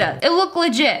Adidas. It looked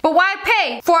legit. But why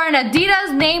pay for an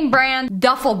Adidas name brand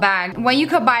duffel bag when you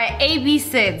could buy AB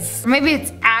Sids? Or maybe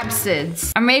it's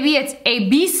Absids. Or maybe it's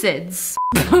AB Sids.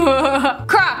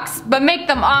 Crocs, but make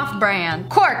them off-brand.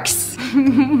 Corks.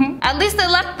 At least they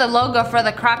left the logo for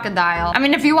the crocodile. I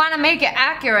mean, if you want to make it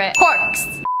accurate,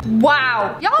 corks.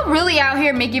 Wow, y'all really out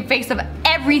here making fakes of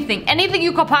everything, anything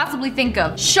you could possibly think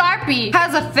of. Sharpie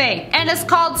has a fake, and it's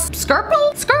called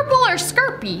Skirple? Skirple or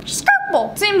Skirpy? Skirpy.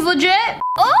 purple. Seems legit.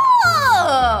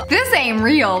 Oh, this ain't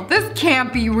real. This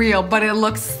can't be real, but it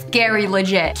looks scary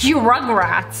legit. Cute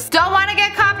Rugrats. Don't want to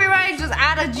get copyrighted? Just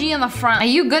add a G in the front. Are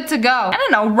you good to go? I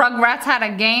didn't know Rugrats had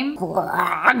a game.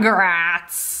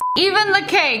 Rugrats. Even the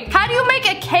cake. How do you make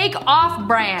a cake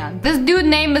off-brand? This dude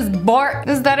name is Bort.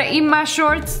 Is that a eat my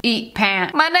shorts? Eat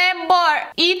pant. My name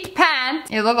Bort. Eat pant.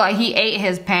 It looked like he ate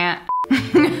his pant.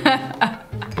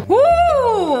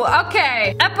 Woo!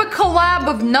 Okay. Epic collab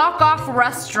of knockoff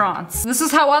restaurants. This is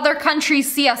how other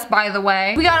countries see us, by the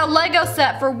way. We got a Lego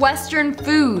set for Western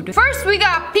food. First, we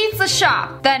got Pizza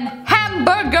Shop. Then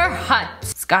Hamburger Hut.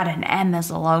 It's got an M as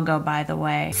a logo, by the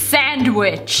way.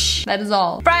 Sandwich. That is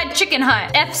all. Fried Chicken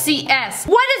Hut. FCS.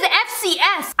 What is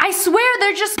FCS? I swear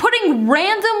they're just putting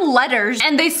random letters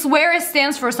and they swear it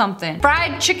stands for something.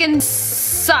 Fried Chicken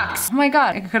sucks. Oh my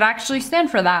god, it could actually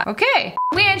stand for that. Okay.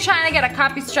 We ain't trying to get a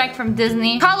copy strike from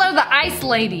Disney. Call her the Ice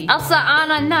Lady. Elsa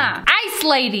Anna Na. Ice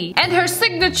Lady. And her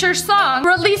signature song,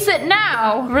 Release It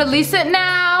Now. Release it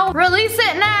now. Release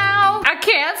it now. I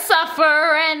can't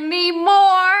suffer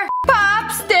anymore.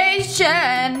 Pop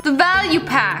Station. The value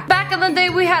pack. Back in the day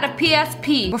we had a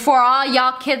PSP before all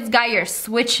y'all kids got your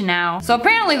Switch now. So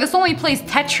apparently this only plays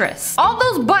Tetris. All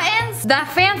those buttons,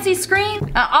 that fancy screen,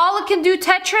 and all it can do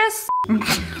Tetris?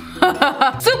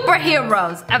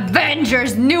 Superheroes,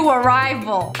 Avengers, new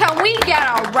arrival. Can we get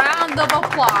a round of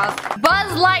applause?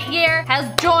 Buzz Lightyear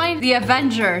has joined the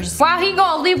Avengers. Wow, he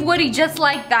gonna leave Woody just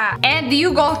like that. Andy,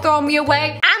 you gonna throw me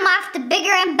away? I'm off to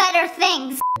bigger and better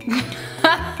things.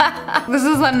 This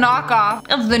is a knockoff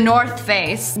of the North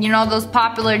Face. You know, those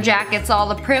popular jackets all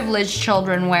the privileged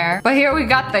children wear. But here we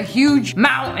got the huge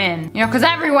mountain. You know, because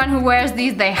everyone who wears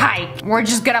these, they hike. We're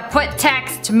just gonna put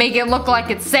text to make it look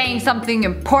like it's saying something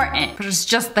important. But it's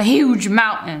just the huge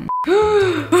mountain.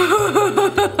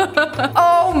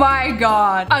 Oh my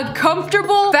god.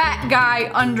 Uncomfortable fat guy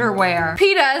underwear.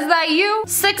 Peta, is that you?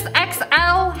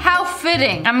 6XL? How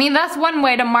fitting. I mean, that's one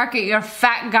way to market your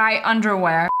fat guy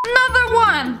underwear. Another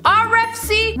one.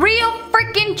 RFC real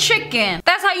freaking chicken.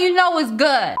 That's how you know it's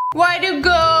good. Why do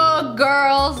good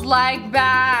girls like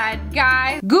bad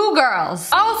guys? Goo girls.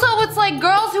 Also, it's like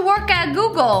girls who work at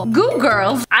Google. Goo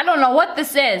girls? I don't know what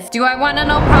this is. Do I want to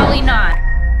know? Probably not.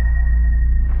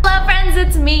 Hello friends,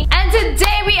 it's me, and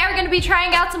today we are going to be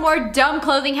trying out some more dumb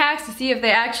clothing hacks to see if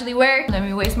they actually work. Let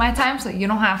me waste my time so you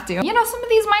don't have to. You know, some of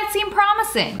these might seem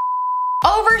promising.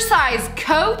 Oversized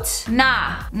coat?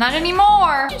 Nah, not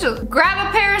anymore. You just grab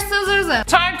a pair of scissors and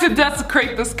Time to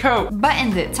desecrate this coat.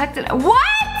 buttoned it, tucked it. What?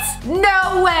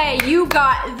 No way, you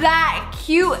got that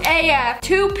cute AF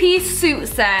two-piece suit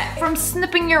set from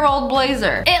snipping your old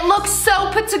blazer. It looks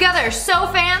so put together, so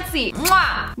fancy.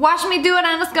 Mwah. Watch me do it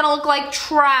and it's gonna look like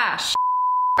trash.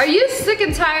 Are you sick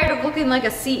and tired of looking like a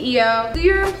CEO? Do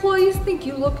your employees think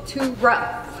you look too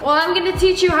rough? Well, I'm gonna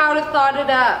teach you how to thought it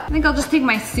up. I think I'll just take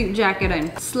my suit jacket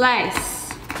and slice.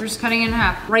 We're just cutting it in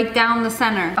half, right down the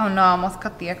center. Oh no, I almost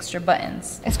cut the extra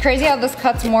buttons. It's crazy how this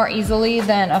cuts more easily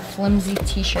than a flimsy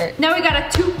t-shirt. Now we got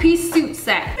a two-piece suit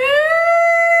set.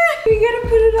 We gotta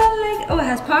put it on like, oh, it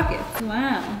has pockets.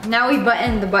 Wow. Now we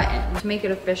button the button to make it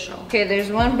official. Okay,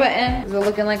 there's one button. Is it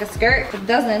looking like a skirt? If it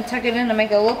doesn't, tuck it in to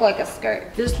make it look like a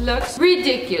skirt. This looks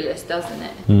ridiculous, doesn't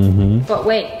it? But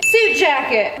wait, suit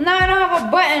jacket. Now I don't have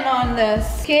a button on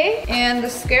this, okay? And the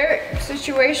skirt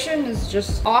situation is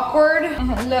just awkward.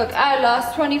 Look, I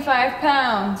lost 25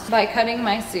 pounds by cutting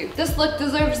my suit. This look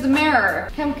deserves the mirror.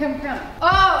 Come, come, come.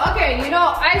 Oh, okay, you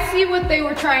know, I see what they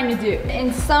were trying to do.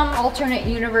 In some alternate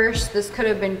universe, this could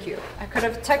have been cute. I could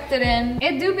have tucked it in.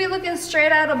 It do be looking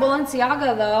straight out of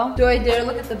Balenciaga though. Do I dare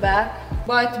look at the back?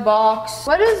 Butt box.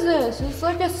 What is this? It's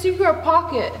like a secret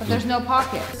pocket, but there's no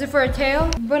pocket. Is it for a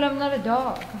tail? But I'm not a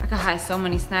dog. I could hide so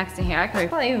many snacks in here. I could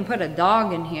probably even put a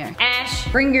dog in here. Ash,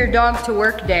 bring your dog to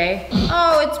work day.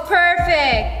 Oh, it's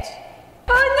perfect.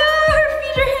 Oh no, her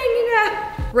feet are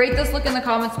hanging out. Rate this look in the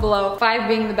comments below. 5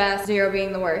 being the best, 0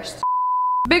 being the worst.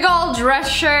 Big old dress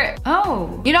shirt.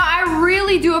 Oh, you know, I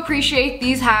really do appreciate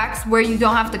these hacks where you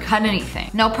don't have to cut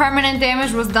anything. No permanent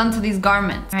damage was done to these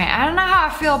garments. All right, I don't know how I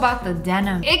feel about the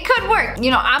denim. It could work. You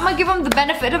know, I'm gonna give them the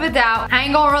benefit of a doubt. I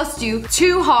ain't gonna roast you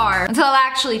too hard until I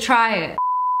actually try it.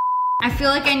 I feel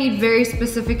like I need very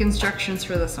specific instructions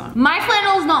for this one. My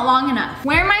flannel is not long enough.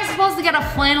 Where am I supposed to get a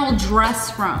flannel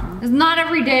dress from? It's not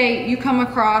every day you come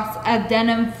across a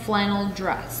denim flannel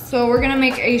dress. So we're gonna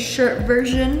make a shirt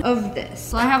version of this.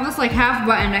 So I have this like half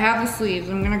buttoned, I have the sleeves,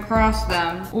 I'm gonna cross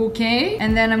them. Okay,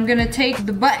 and then I'm gonna take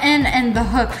the button and the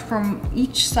hook from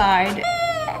each side.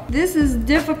 This is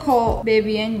difficult,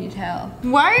 baby, I need help.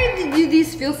 Why do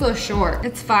these feel so short?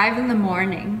 It's 5 in the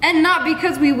morning. And not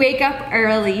because we wake up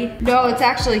early. No, it's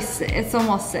actually, it's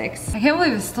almost 6. I can't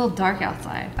believe it's still dark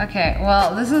outside. Okay,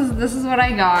 well, this is what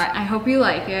I got. I hope you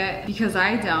like it because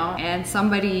I don't, and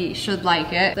somebody should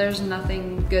like it. There's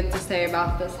nothing good to say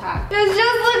about this hack. This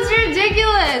just looks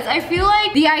ridiculous. I feel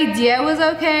like the idea was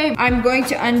okay. I'm going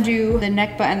to undo the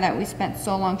neck button that we spent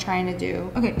so long trying to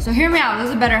do. Okay, so hear me out.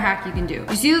 This is a better hack you can do.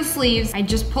 You see the sleeves? I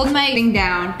just pulled my thing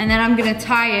down and then I'm gonna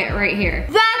tie it right here.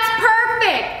 That's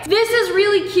perfect. This is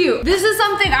really cute. This is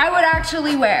something I would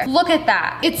actually wear. Look at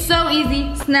that. It's so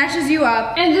easy, snatches you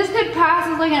up, and this could pass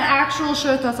as like an actual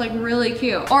shirt that's like really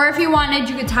cute. Or if you wanted,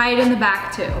 you could tie it in the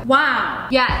back too. Wow.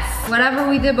 Yes, whatever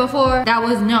we did before, that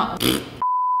was no.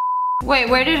 Wait,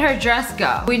 where did her dress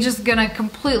go? We just gonna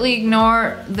completely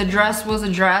ignore the dress was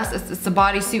a dress? It's a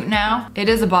bodysuit now? It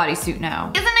is a bodysuit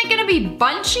now. Isn't it gonna be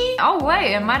bunchy? Oh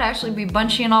wait, it might actually be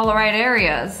bunchy in all the right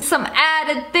areas. Some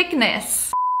added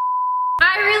thickness.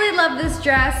 I really love this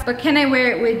dress, but can I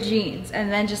wear it with jeans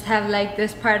and then just have like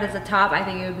this part as a top? I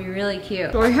think it would be really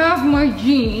cute. So I have my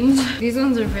jeans. These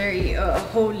ones are very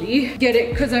holy. Get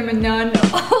it? Cause I'm a nun.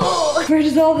 Oh, where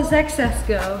does all this excess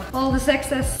go? All this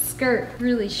excess skirt.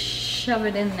 Really shove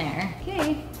it in there.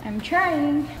 Okay, I'm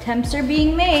trying. Attempts are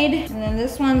being made. And then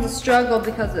this one's a struggle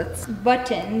because it's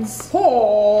buttons.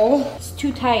 Oh, it's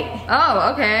too tight.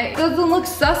 Oh, okay. Doesn't look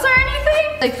sus or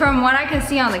anything? Like from what I can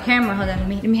see on the camera, hold on,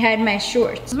 let me hide my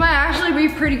shorts. This might actually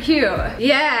be pretty cute.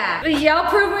 Yeah, y'all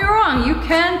prove me wrong. You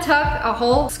can tuck a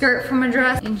whole skirt from a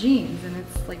dress in jeans and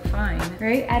it's like fine,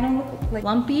 right? I don't look like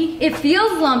lumpy. It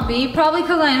feels lumpy, probably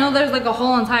because I know there's like a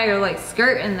whole entire like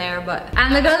skirt in there, but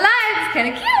I'm not gonna lie, it's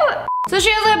kind of cute. So she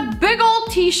has a big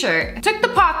old t-shirt, took the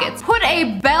pockets, put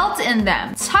a belt in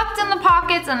them, tucked in the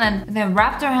pockets, and then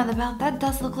wrapped around the belt. That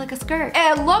does look like a skirt.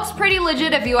 It looks pretty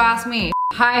legit if you ask me.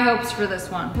 High hopes for this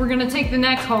one. We're gonna take the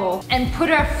neck hole and put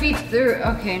our feet through.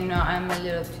 Okay, no, I'm a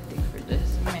little too thick for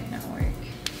this. It might not work.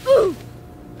 Ooh.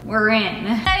 We're in.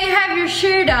 Now you have your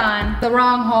shirt on the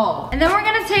wrong hole. And then we're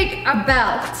gonna take a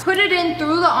belt, put it in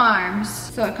through the arms,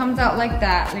 so it comes out like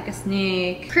that, like a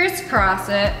snake. Crisscross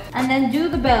it, and then do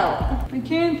the belt. I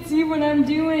can't see what I'm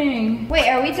doing. Wait,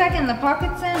 are we tucking the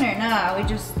pockets in or not? We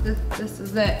just, this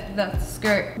is it, that's the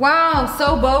skirt. Wow,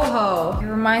 so boho. It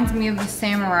reminds me of the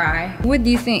samurai. What do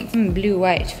you think?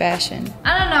 Blue-white fashion.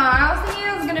 I don't know, I was thinking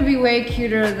it was gonna be way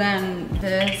cuter than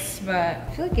this, but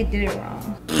I feel like I did it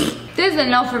wrong. This is a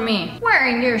no for me.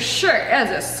 Wearing your shirt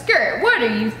as a skirt, what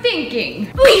are you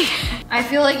thinking? I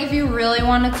feel like if you really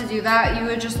wanted to do that, you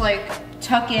would just like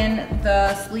tuck in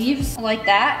the sleeves like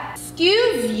that.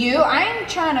 Excuse you, I am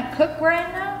trying to cook right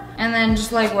now. And then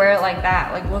just like wear it like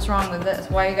that. Like what's wrong with this?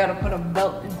 Why you gotta put a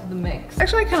belt into the mix?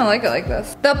 Actually, I kinda like it like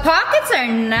this. The pockets are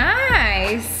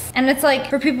nice. And it's like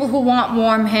for people who want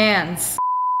warm hands.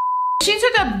 She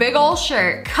took a big old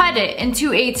shirt, cut it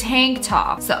into a tank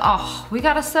top. So, oh, we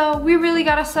gotta sew? We really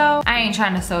gotta sew? I ain't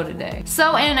trying to sew today.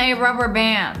 Sew in a rubber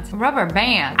band. Rubber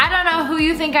band? I don't know who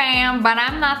you think I am, but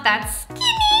I'm not that skinny.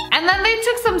 And then they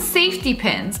took some safety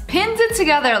pins, pinned it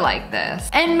together like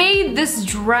this, and made this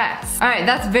dress. All right,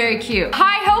 that's very cute.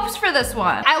 High hopes for this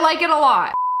one. I like it a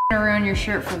lot. I'm gonna ruin your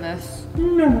shirt for this.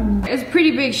 No. It's a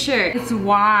pretty big shirt. It's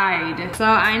wide. So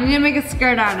I need to make a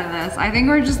skirt out of this. I think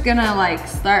we're just gonna like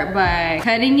start by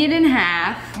cutting it in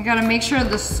half. I gotta make sure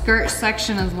the skirt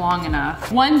section is long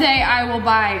enough. One day I will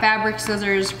buy fabric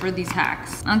scissors for these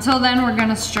hacks. Until then, we're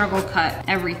gonna struggle cut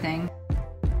everything.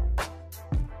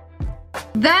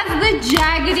 That's the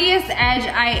jaggediest edge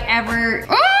I ever,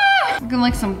 looking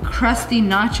like some crusty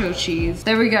nacho cheese.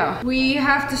 There we go. We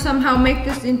have to somehow make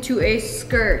this into a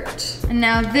skirt. And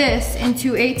now this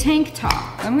into a tank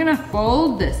top. I'm gonna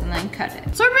fold this and then cut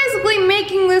it. So we're basically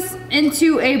making this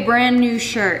into a brand new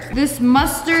shirt. This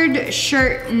mustard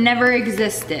shirt never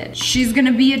existed. She's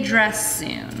gonna be a dress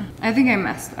soon. I think I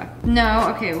messed up.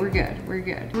 No, okay, we're good, we're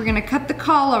good. We're gonna cut the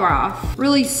collar off.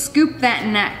 Really scoop that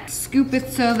neck. Scoop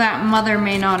it so that mother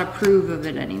may not approve of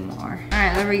it anymore. All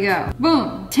right, there we go.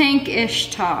 Boom,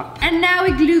 tank-ish top. And now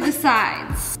we glue the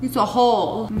sides. It's a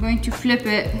hole. I'm going to flip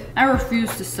it. I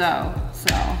refuse to sew,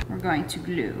 so we're going to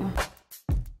glue.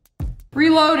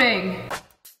 Reloading.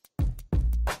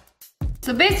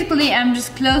 So basically, I'm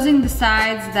just closing the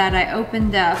sides that I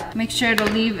opened up. Make sure to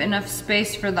leave enough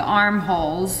space for the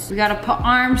armholes. We gotta put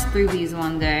arms through these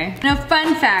one day. Now,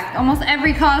 fun fact, almost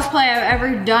every cosplay I've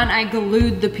ever done, I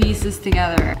glued the pieces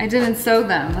together. I didn't sew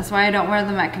them. That's why I don't wear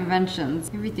them at conventions.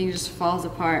 Everything just falls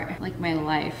apart, like my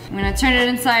life. I'm gonna turn it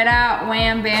inside out.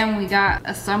 Wham, bam, we got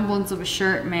a semblance of a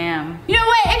shirt, ma'am. You know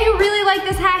what? If you really like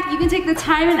this hack, you can take the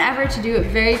time and effort to do it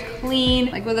very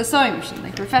clean, like with a sewing machine,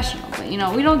 like professional. But you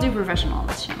know, we don't do professional on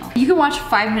this channel. You can watch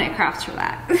 5-minute crafts for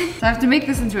that. So I have to make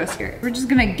this into a skirt. We're just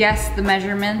gonna guess the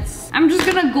measurements. I'm just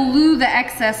gonna glue the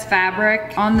excess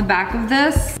fabric on the back of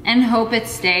this and hope it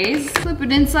stays. Flip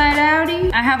it inside outy.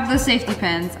 I have the safety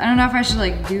pins. I don't know if I should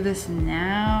like do this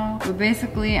now, but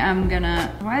basically I'm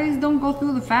gonna, why these don't go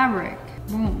through the fabric?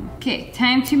 Boom. Okay,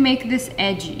 time to make this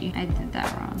edgy. I did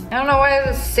that wrong. I don't know why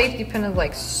this safety pin is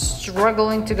like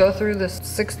struggling to go through this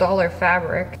 $6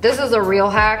 fabric. This is a real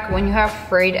hack. When you have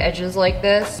frayed edges like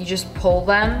this, you just pull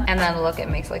them and then look, it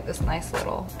makes like this nice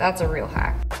little, that's a real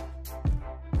hack.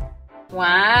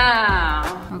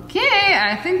 Wow. Okay,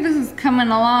 I think this is coming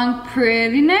along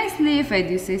pretty nicely if I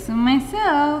do say so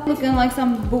myself. Looking like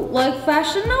some bootleg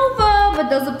Fashion Nova, but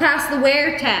doesn't pass the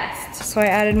wear test. So I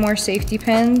added more safety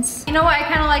pins. You know what, I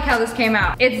kind of like how this came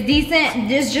out. It's decent,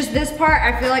 just this part,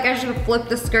 I feel like I should have flipped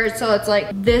the skirt so it's like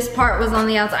this part was on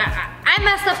the outside. I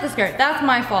messed up the skirt, that's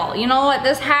my fault. You know what,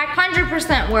 this hack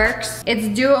 100% works. It's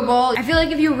doable. I feel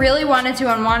like if you really wanted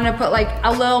to and wanted to put like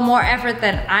a little more effort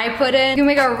than I put in, you can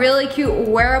make a really cute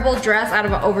wearable dress out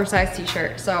of an oversized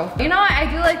t-shirt. So, you know what, I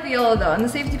do like the yellow though, and the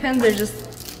safety pins are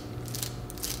just,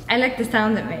 I like the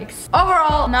sound it makes.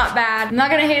 Overall, not bad. I'm not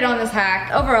gonna hate on this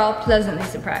hack. Overall, pleasantly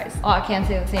surprised. Oh, I can't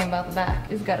say the same about the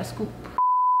back. It's got a scoop.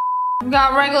 We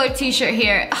got a regular t-shirt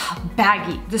here. Ugh,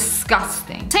 baggy,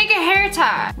 disgusting. Take a hair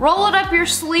tie, roll it up your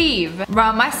sleeve.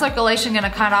 Bro, my circulation gonna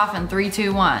cut off in 3,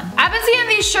 2, 1. I've been seeing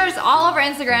these shirts all over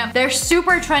Instagram. They're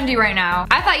super trendy right now.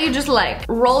 I thought you just like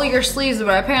roll your sleeves,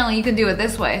 but apparently you can do it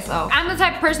this way. So I'm the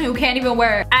type of person who can't even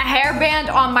wear a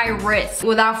hairband on my wrist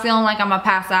without feeling like I'm gonna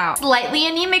pass out. Slightly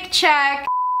anemic check.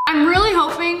 I'm really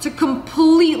hoping to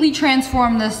completely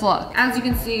transform this look. As you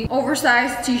can see,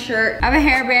 oversized t-shirt. I have a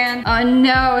hairband. Oh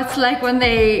no, it's like when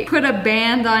they put a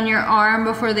band on your arm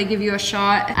before they give you a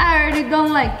shot. I already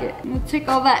don't like it. I'm gonna take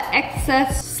all that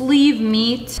excess sleeve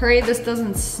meat. Pray this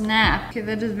doesn't snap. Okay,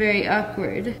 that is very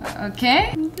awkward.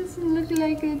 Okay, it doesn't look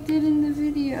like it did in the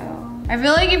video. I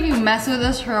feel like if you mess with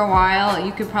this for a while,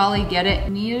 you could probably get it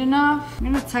neat enough.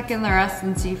 I'm gonna tuck in the rest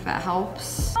and see if that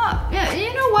helps. Oh, yeah,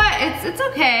 you know what? It's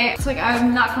okay. It's like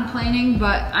I'm not complaining,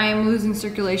 but I am losing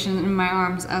circulation in my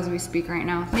arms as we speak right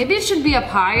now. Maybe it should be up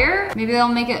higher. Maybe they'll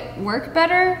make it work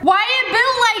better. Why it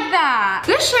built like that?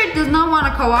 This shirt does not want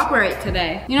to cooperate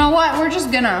today. You know what? We're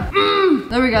just gonna,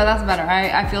 there we go, that's better.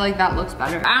 I feel like that looks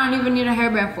better. I don't even need a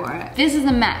hairband for it. This is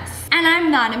a mess, and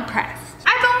I'm not impressed.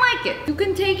 I don't like it. You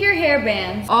can take your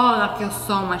hairbands. Oh, that feels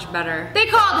so much better. They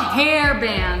called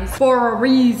hairbands for a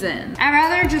reason. I'd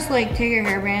rather just like take your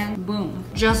hairband, boom,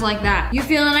 just like that. You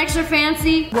feeling extra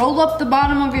fancy? Roll up the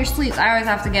bottom of your sleeves. I always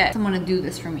have to get someone to do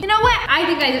this for me. You know what? I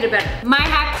think I did it better. My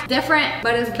hack's different,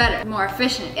 but it's better, more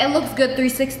efficient. It looks good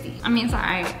 360. I mean, it's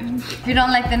alright. If you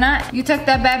don't like the knot, you tuck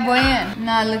that bad boy in.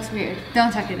 No, it looks weird.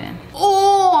 Don't tuck it in.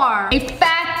 Or a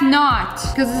fat knot,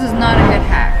 because this is not a good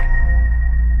hack.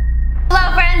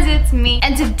 Hello friends, it's me.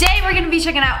 And today we're gonna be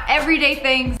checking out everyday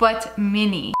things, but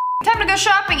mini. Time to go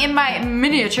shopping in my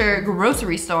miniature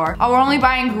grocery store. Oh, we're only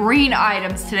buying green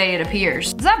items today, it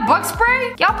appears. Is that bug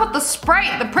spray? Y'all put the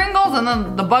Sprite, the Pringles, and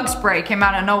then the bug spray came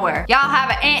out of nowhere. Y'all have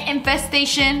an ant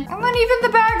infestation, and then even the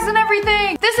bags and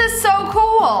everything. This is so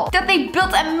cool that they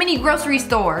built a mini grocery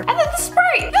store. And then the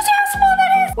Sprite, you see how small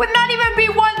that is? Would not even be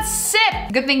one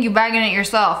sip. Good thing you bagging it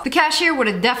yourself. The cashier would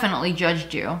have definitely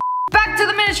judged you. Back to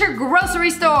the miniature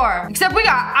grocery store. Except we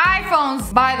got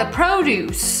iPhones by the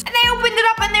produce. And they opened it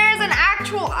up and there is an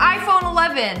actual iPhone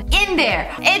 11 in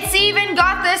there. It's even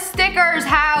got the stickers.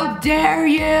 How dare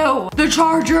you? The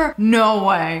charger? No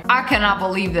way. I cannot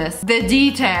believe this. The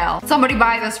detail. Somebody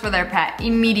buy this for their pet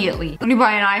immediately. When you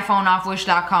buy an iPhone off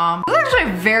wish.com. This is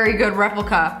actually a very good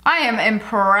replica. I am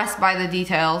impressed by the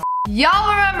details. Y'all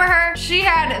remember her? She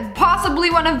had possibly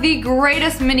one of the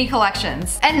greatest mini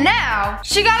collections. And now,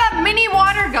 she got a mini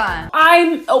water gun.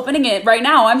 I'm opening it right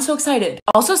now. I'm so excited.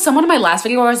 Also, someone in my last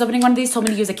video where I was opening one of these told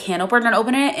me to use a can opener and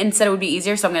open it and said it would be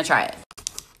easier, so I'm gonna try it.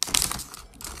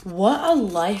 What a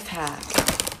life hack.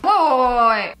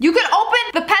 Whoa, you can open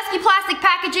the pesky plastic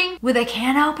packaging with a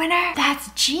can opener?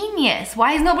 That's genius.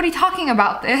 Why is nobody talking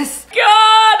about this?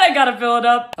 God, I gotta fill it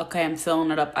up. Okay, I'm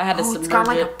filling it up. I had to submerge it's got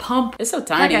like it. a pump. It's so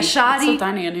tiny. Like a shoddy. It's so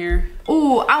tiny in here.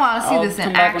 Ooh, I want to see I'll this in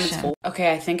come back when it's action. full.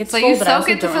 Okay, I think it's So full, you but I soak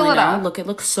also it to don't fill really it know. up. Look, it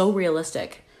looks so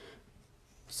realistic.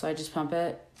 So I just pump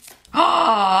it. What?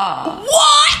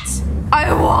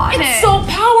 I want it. It's so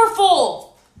powerful.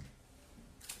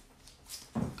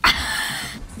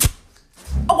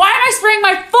 Why am I spraying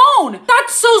my phone? That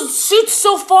shoots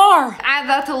so far. Add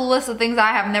that to the list of things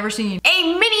I have never seen.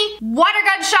 A mini water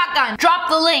gun shotgun. Drop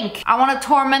the link. I want to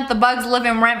torment the bugs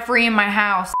living rent-free in my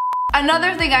house.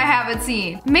 Another thing I haven't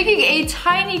seen. Making a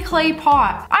tiny clay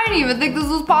pot. I didn't even think this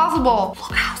was possible.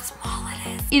 Look how small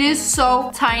it is. It is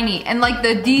so tiny. And like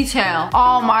the detail.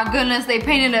 Oh my goodness, they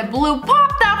painted it blue.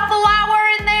 Pop that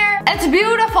flower in there. It's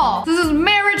beautiful. This is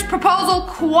marriage proposal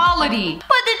quality.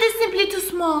 But it is simply too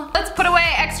small. Let's put away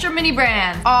extra mini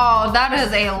brand. Oh, that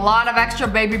is a lot of extra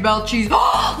Baby Bell cheese.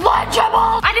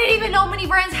 Lunchables! I didn't even know mini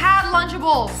brands had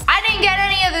Lunchables. I didn't get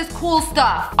any of this cool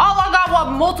stuff. All I got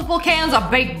was multiple cans of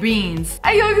baked beans.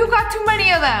 Hey, yo, you got too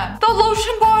many of them. The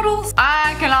lotion bottles.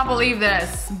 I cannot believe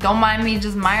this. Don't mind me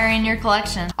just admiring your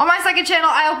collection. On my second channel,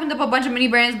 I opened up a bunch of mini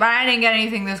brands, but I didn't get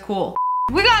anything this cool.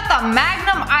 We got the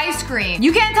Magnum ice cream.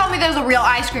 You can't tell me there's a real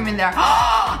ice cream in there.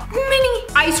 Mini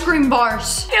ice cream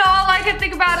bars. You know, all I can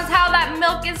think about is how that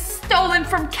milk is stolen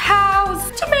from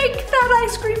cows to make that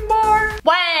ice cream bar.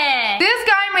 Wah. This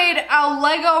guy made a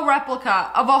Lego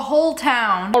replica of a whole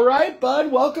town. All right, bud,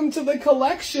 welcome to the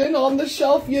collection. On the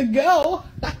shelf you go.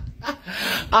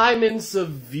 I'm in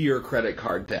severe credit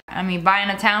card debt. I mean, buying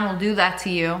a town will do that to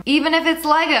you, even if it's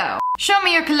Lego. Show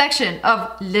me your collection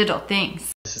of little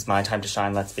things. This is my time to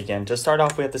shine. Let's begin. To start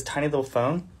off, we have this tiny little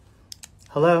phone.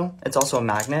 Hello. It's also a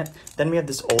magnet. Then we have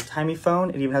this old-timey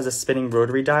phone. It even has a spinning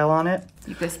rotary dial on it.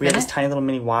 You could spin We have this it. tiny little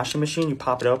mini washing machine. You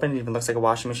pop it open. It even looks like a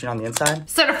washing machine on the inside.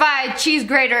 Certified cheese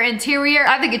grater interior.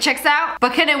 I think it checks out,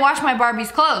 but can it wash my Barbie's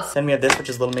clothes? Then we have this, which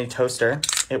is a little mini toaster.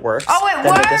 It works. Oh, it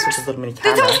Then we have this, works? which is a little mini The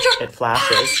camera. toaster- It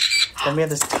flashes. Then we have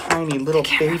this tiny little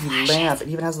baby lamp. It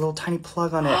even has a little tiny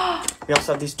plug on it. We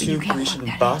also have these two can't Grecian plug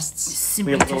that in. busts. It's We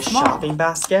simply have a too little small. shopping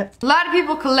basket. A lot of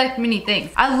people collect mini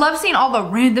things. I love seeing all the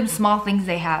random small things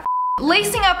they have.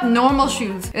 Lacing up normal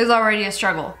shoes is already a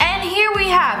struggle. And here we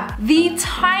have the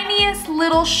tiniest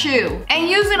little shoe. And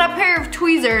using a pair of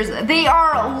tweezers, they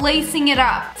are lacing it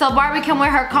up so Barbie can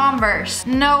wear her Converse.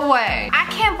 No way. I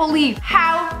can't believe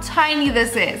how tiny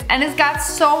this is. And it's got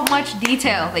so much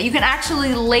detail that you can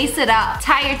actually lace it up.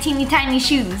 Tie your teeny tiny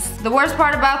shoes. The worst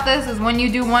part about this is when you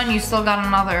do one, you still got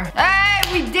another. Hey,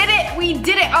 we did it, we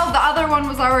did it. Oh, the other one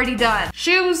was already done.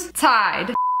 Shoes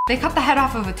tied. They cut the head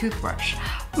off of a toothbrush.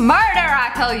 Murder,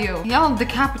 I tell you. Y'all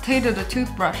decapitated a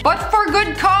toothbrush. But for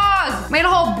good cause. Made a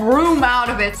whole broom out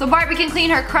of it so Barbie can clean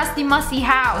her crusty, musty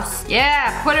house.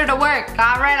 Yeah, put her to work.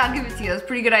 All right, I'll give it to you. That's a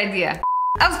pretty good idea.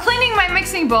 I was cleaning my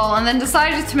mixing bowl and then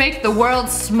decided to make the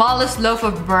world's smallest loaf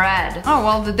of bread. Oh,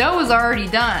 well, the dough is already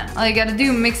done. All you gotta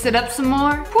do, mix it up some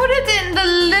more. Put it in the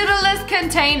littlest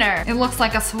container. It looks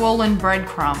like a swollen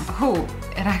breadcrumb. Oh,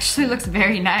 it actually looks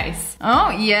very nice.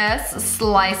 Oh, yes,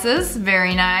 slices,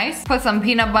 very nice. Put some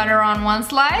peanut butter on one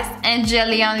slice and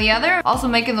jelly on the other. Also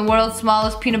making the world's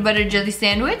smallest peanut butter jelly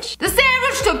sandwich. The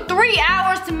sandwich took 3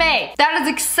 hours to make. That is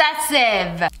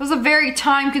excessive. It was a very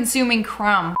time-consuming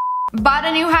crumb. Bought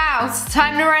a new house,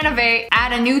 time to renovate,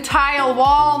 add a new tile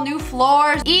wall, new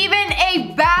floors, even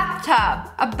a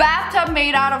bathtub. A bathtub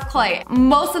made out of clay.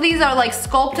 Most of these are like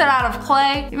sculpted out of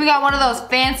clay. We got one of those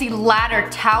fancy ladder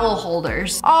towel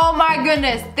holders. Oh my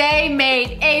goodness, they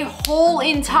made a whole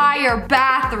entire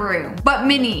bathroom, but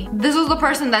mini. This was the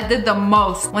person that did the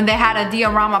most when they had a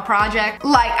diorama project.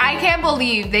 Like, I can't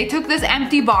believe they took this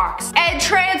empty box and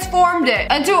transformed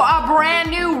it into a brand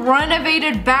new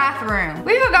renovated bathroom.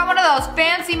 We even got one of those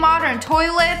fancy modern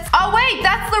toilets. Oh wait,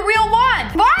 that's the real one.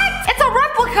 What? It's a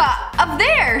replica of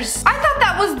theirs. I thought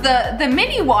that was the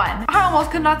mini one. I almost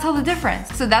could not tell the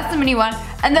difference. So that's the mini one,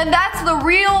 and then that's the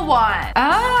real one.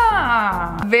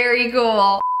 Ah, very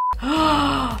cool. Is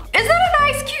that an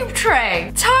ice cube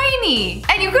tray? Tiny.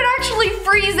 And you could actually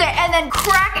freeze it and then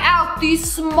crack out the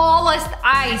smallest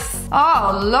ice.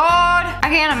 Oh Lord. I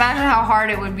can't imagine how hard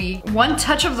it would be. One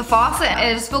touch of the faucet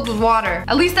and it's filled with water.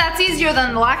 At least that's easier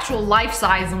than the actual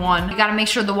life-size one. You gotta make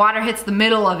sure the water hits the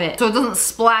middle of it so it doesn't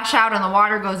splash out and the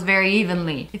water goes very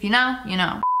evenly. If you know, you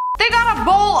know. They got a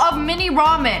bowl of mini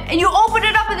ramen and you open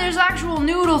it up and there's actual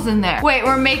noodles in there. Wait,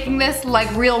 we're making this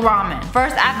like real ramen.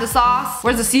 First add the sauce.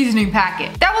 Where's the seasoning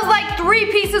packet? That was like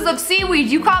 3 pieces of seaweed.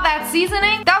 You call that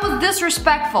seasoning? That was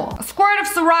disrespectful. A squirt of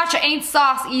sriracha ain't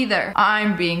sauce either.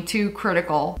 I'm being too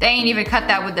critical. They ain't even cut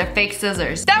that with their fake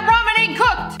scissors. That ramen ain't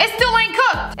cooked. It still ain't cooked.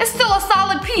 look, it's still a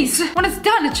solid piece. When it's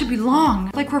done, it should be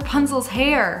long, like Rapunzel's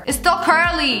hair. It's still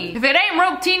curly. If it ain't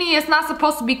rotini, it's not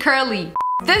supposed to be curly.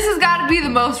 This has got to be the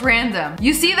most random.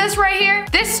 You see this right here?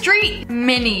 This street,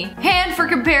 mini, hand for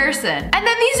comparison. And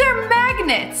then these are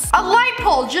magnets. A light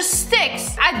pole just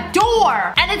sticks. A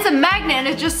door, and it's a magnet and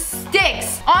it just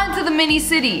sticks onto the mini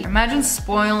city. Imagine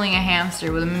spoiling a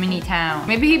hamster with a mini town.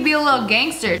 Maybe he'd be a little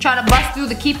gangster, try to bust through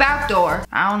the keep out door.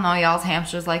 I don't know y'all's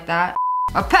hamsters like that.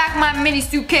 I pack my mini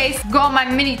suitcase, go on my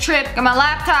mini trip, got my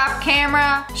laptop,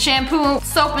 camera, shampoo,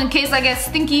 soap in case I get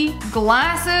stinky,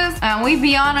 glasses, and we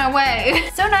be on our way.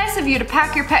 So nice of you to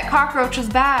pack your pet cockroach's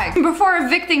bag before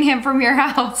evicting him from your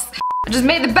house. I just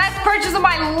made the best purchase of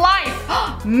my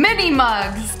life. Mini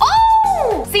mugs.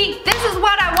 Oh! See, this is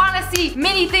what I want to see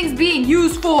mini things being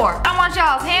used for. I want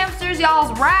y'all's hamsters,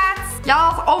 y'all's rats,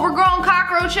 y'all's overgrown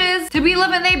cockroaches to be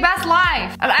living their best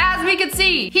life. And as we can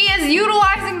see, he is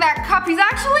utilizing that cup. He's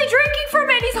actually drinking from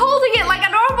it. He's holding it like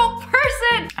a normal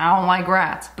person. I don't like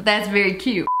rats, but that's very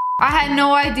cute. I had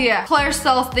no idea Claire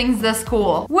sells things this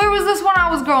cool. Where was this when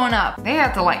I was growing up? They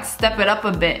had to like step it up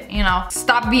a bit, you know,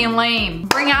 stop being lame.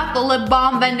 Bring out the lip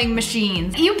balm vending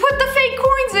machines. You put the fake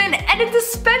coins in and it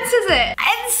dispenses it.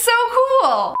 It's so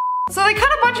cool. So they cut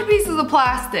a bunch of pieces of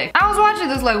plastic. I was watching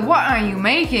this like, what are you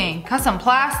making? Cut some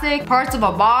plastic, parts of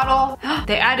a bottle.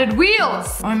 They added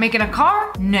wheels. Are we making a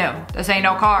car? No, this ain't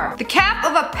no car. The cap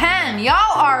of a pen.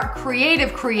 Y'all are creative.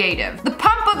 The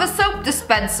pump of a soap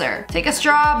dispenser. Take a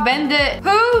straw, bend it.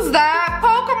 Who's that?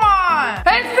 Pokemon!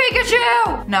 It's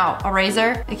Pikachu! No, a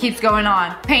razor. It keeps going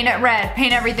on. Paint it red,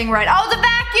 paint everything red. Oh, the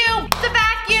vacuum! The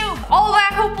vacuum! All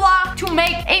that hoopla to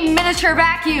make a miniature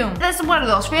vacuum. This is one of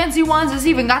those fancy ones. It's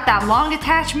even got that long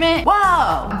attachment.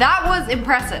 Whoa, that was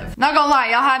impressive. Not gonna lie,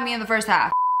 y'all had me in the first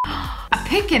half. A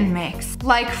pick and mix,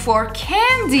 like for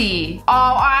candy.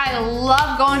 Oh, I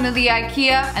love going to the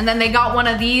IKEA and then they got one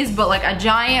of these, but like a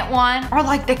giant one, or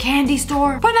like the candy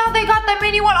store. But now they got the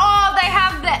mini one. Oh, they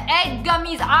have the egg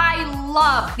gummies. I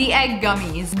love the egg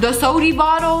gummies. The soda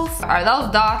bottles. Are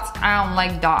those dots? I don't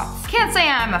like dots. Can't say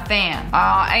I'm a fan.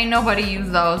 Ain't nobody use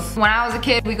those. When I was a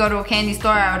kid, we go to a candy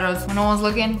store. When no one's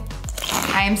looking,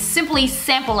 I am simply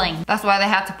sampling. That's why they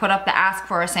had to put up the ask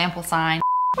for a sample sign.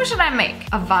 What should I make?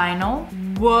 A vinyl?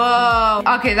 Whoa.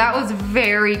 Okay, that was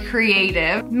very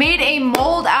creative. Made a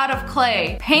mold out of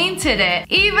clay. Painted it.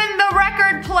 Even the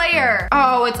record player.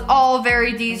 Oh, it's all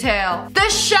very detailed. The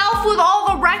shelf with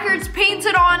all the records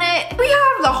painted on it. We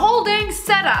have the whole dang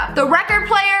setup. The record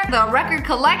player, the record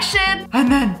collection,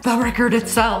 and then the record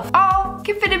itself. All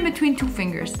can fit in between 2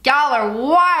 fingers. Y'all are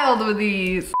wild with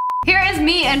these. Here is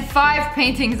me and 5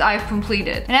 paintings I've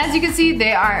completed. And as you can see,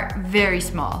 they are very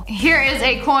small. Here is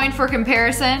a coin for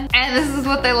comparison. And this is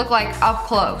what they look like up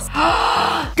close.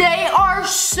 They are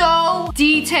so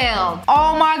detailed.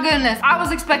 Oh my goodness. I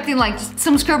was expecting like just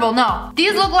some scribble. No,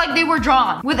 these look like they were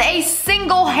drawn with a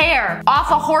single hair off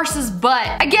a horse's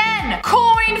butt. Again,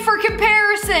 coin for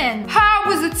comparison. How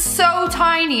was it so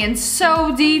tiny and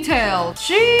so detailed?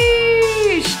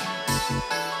 Sheesh.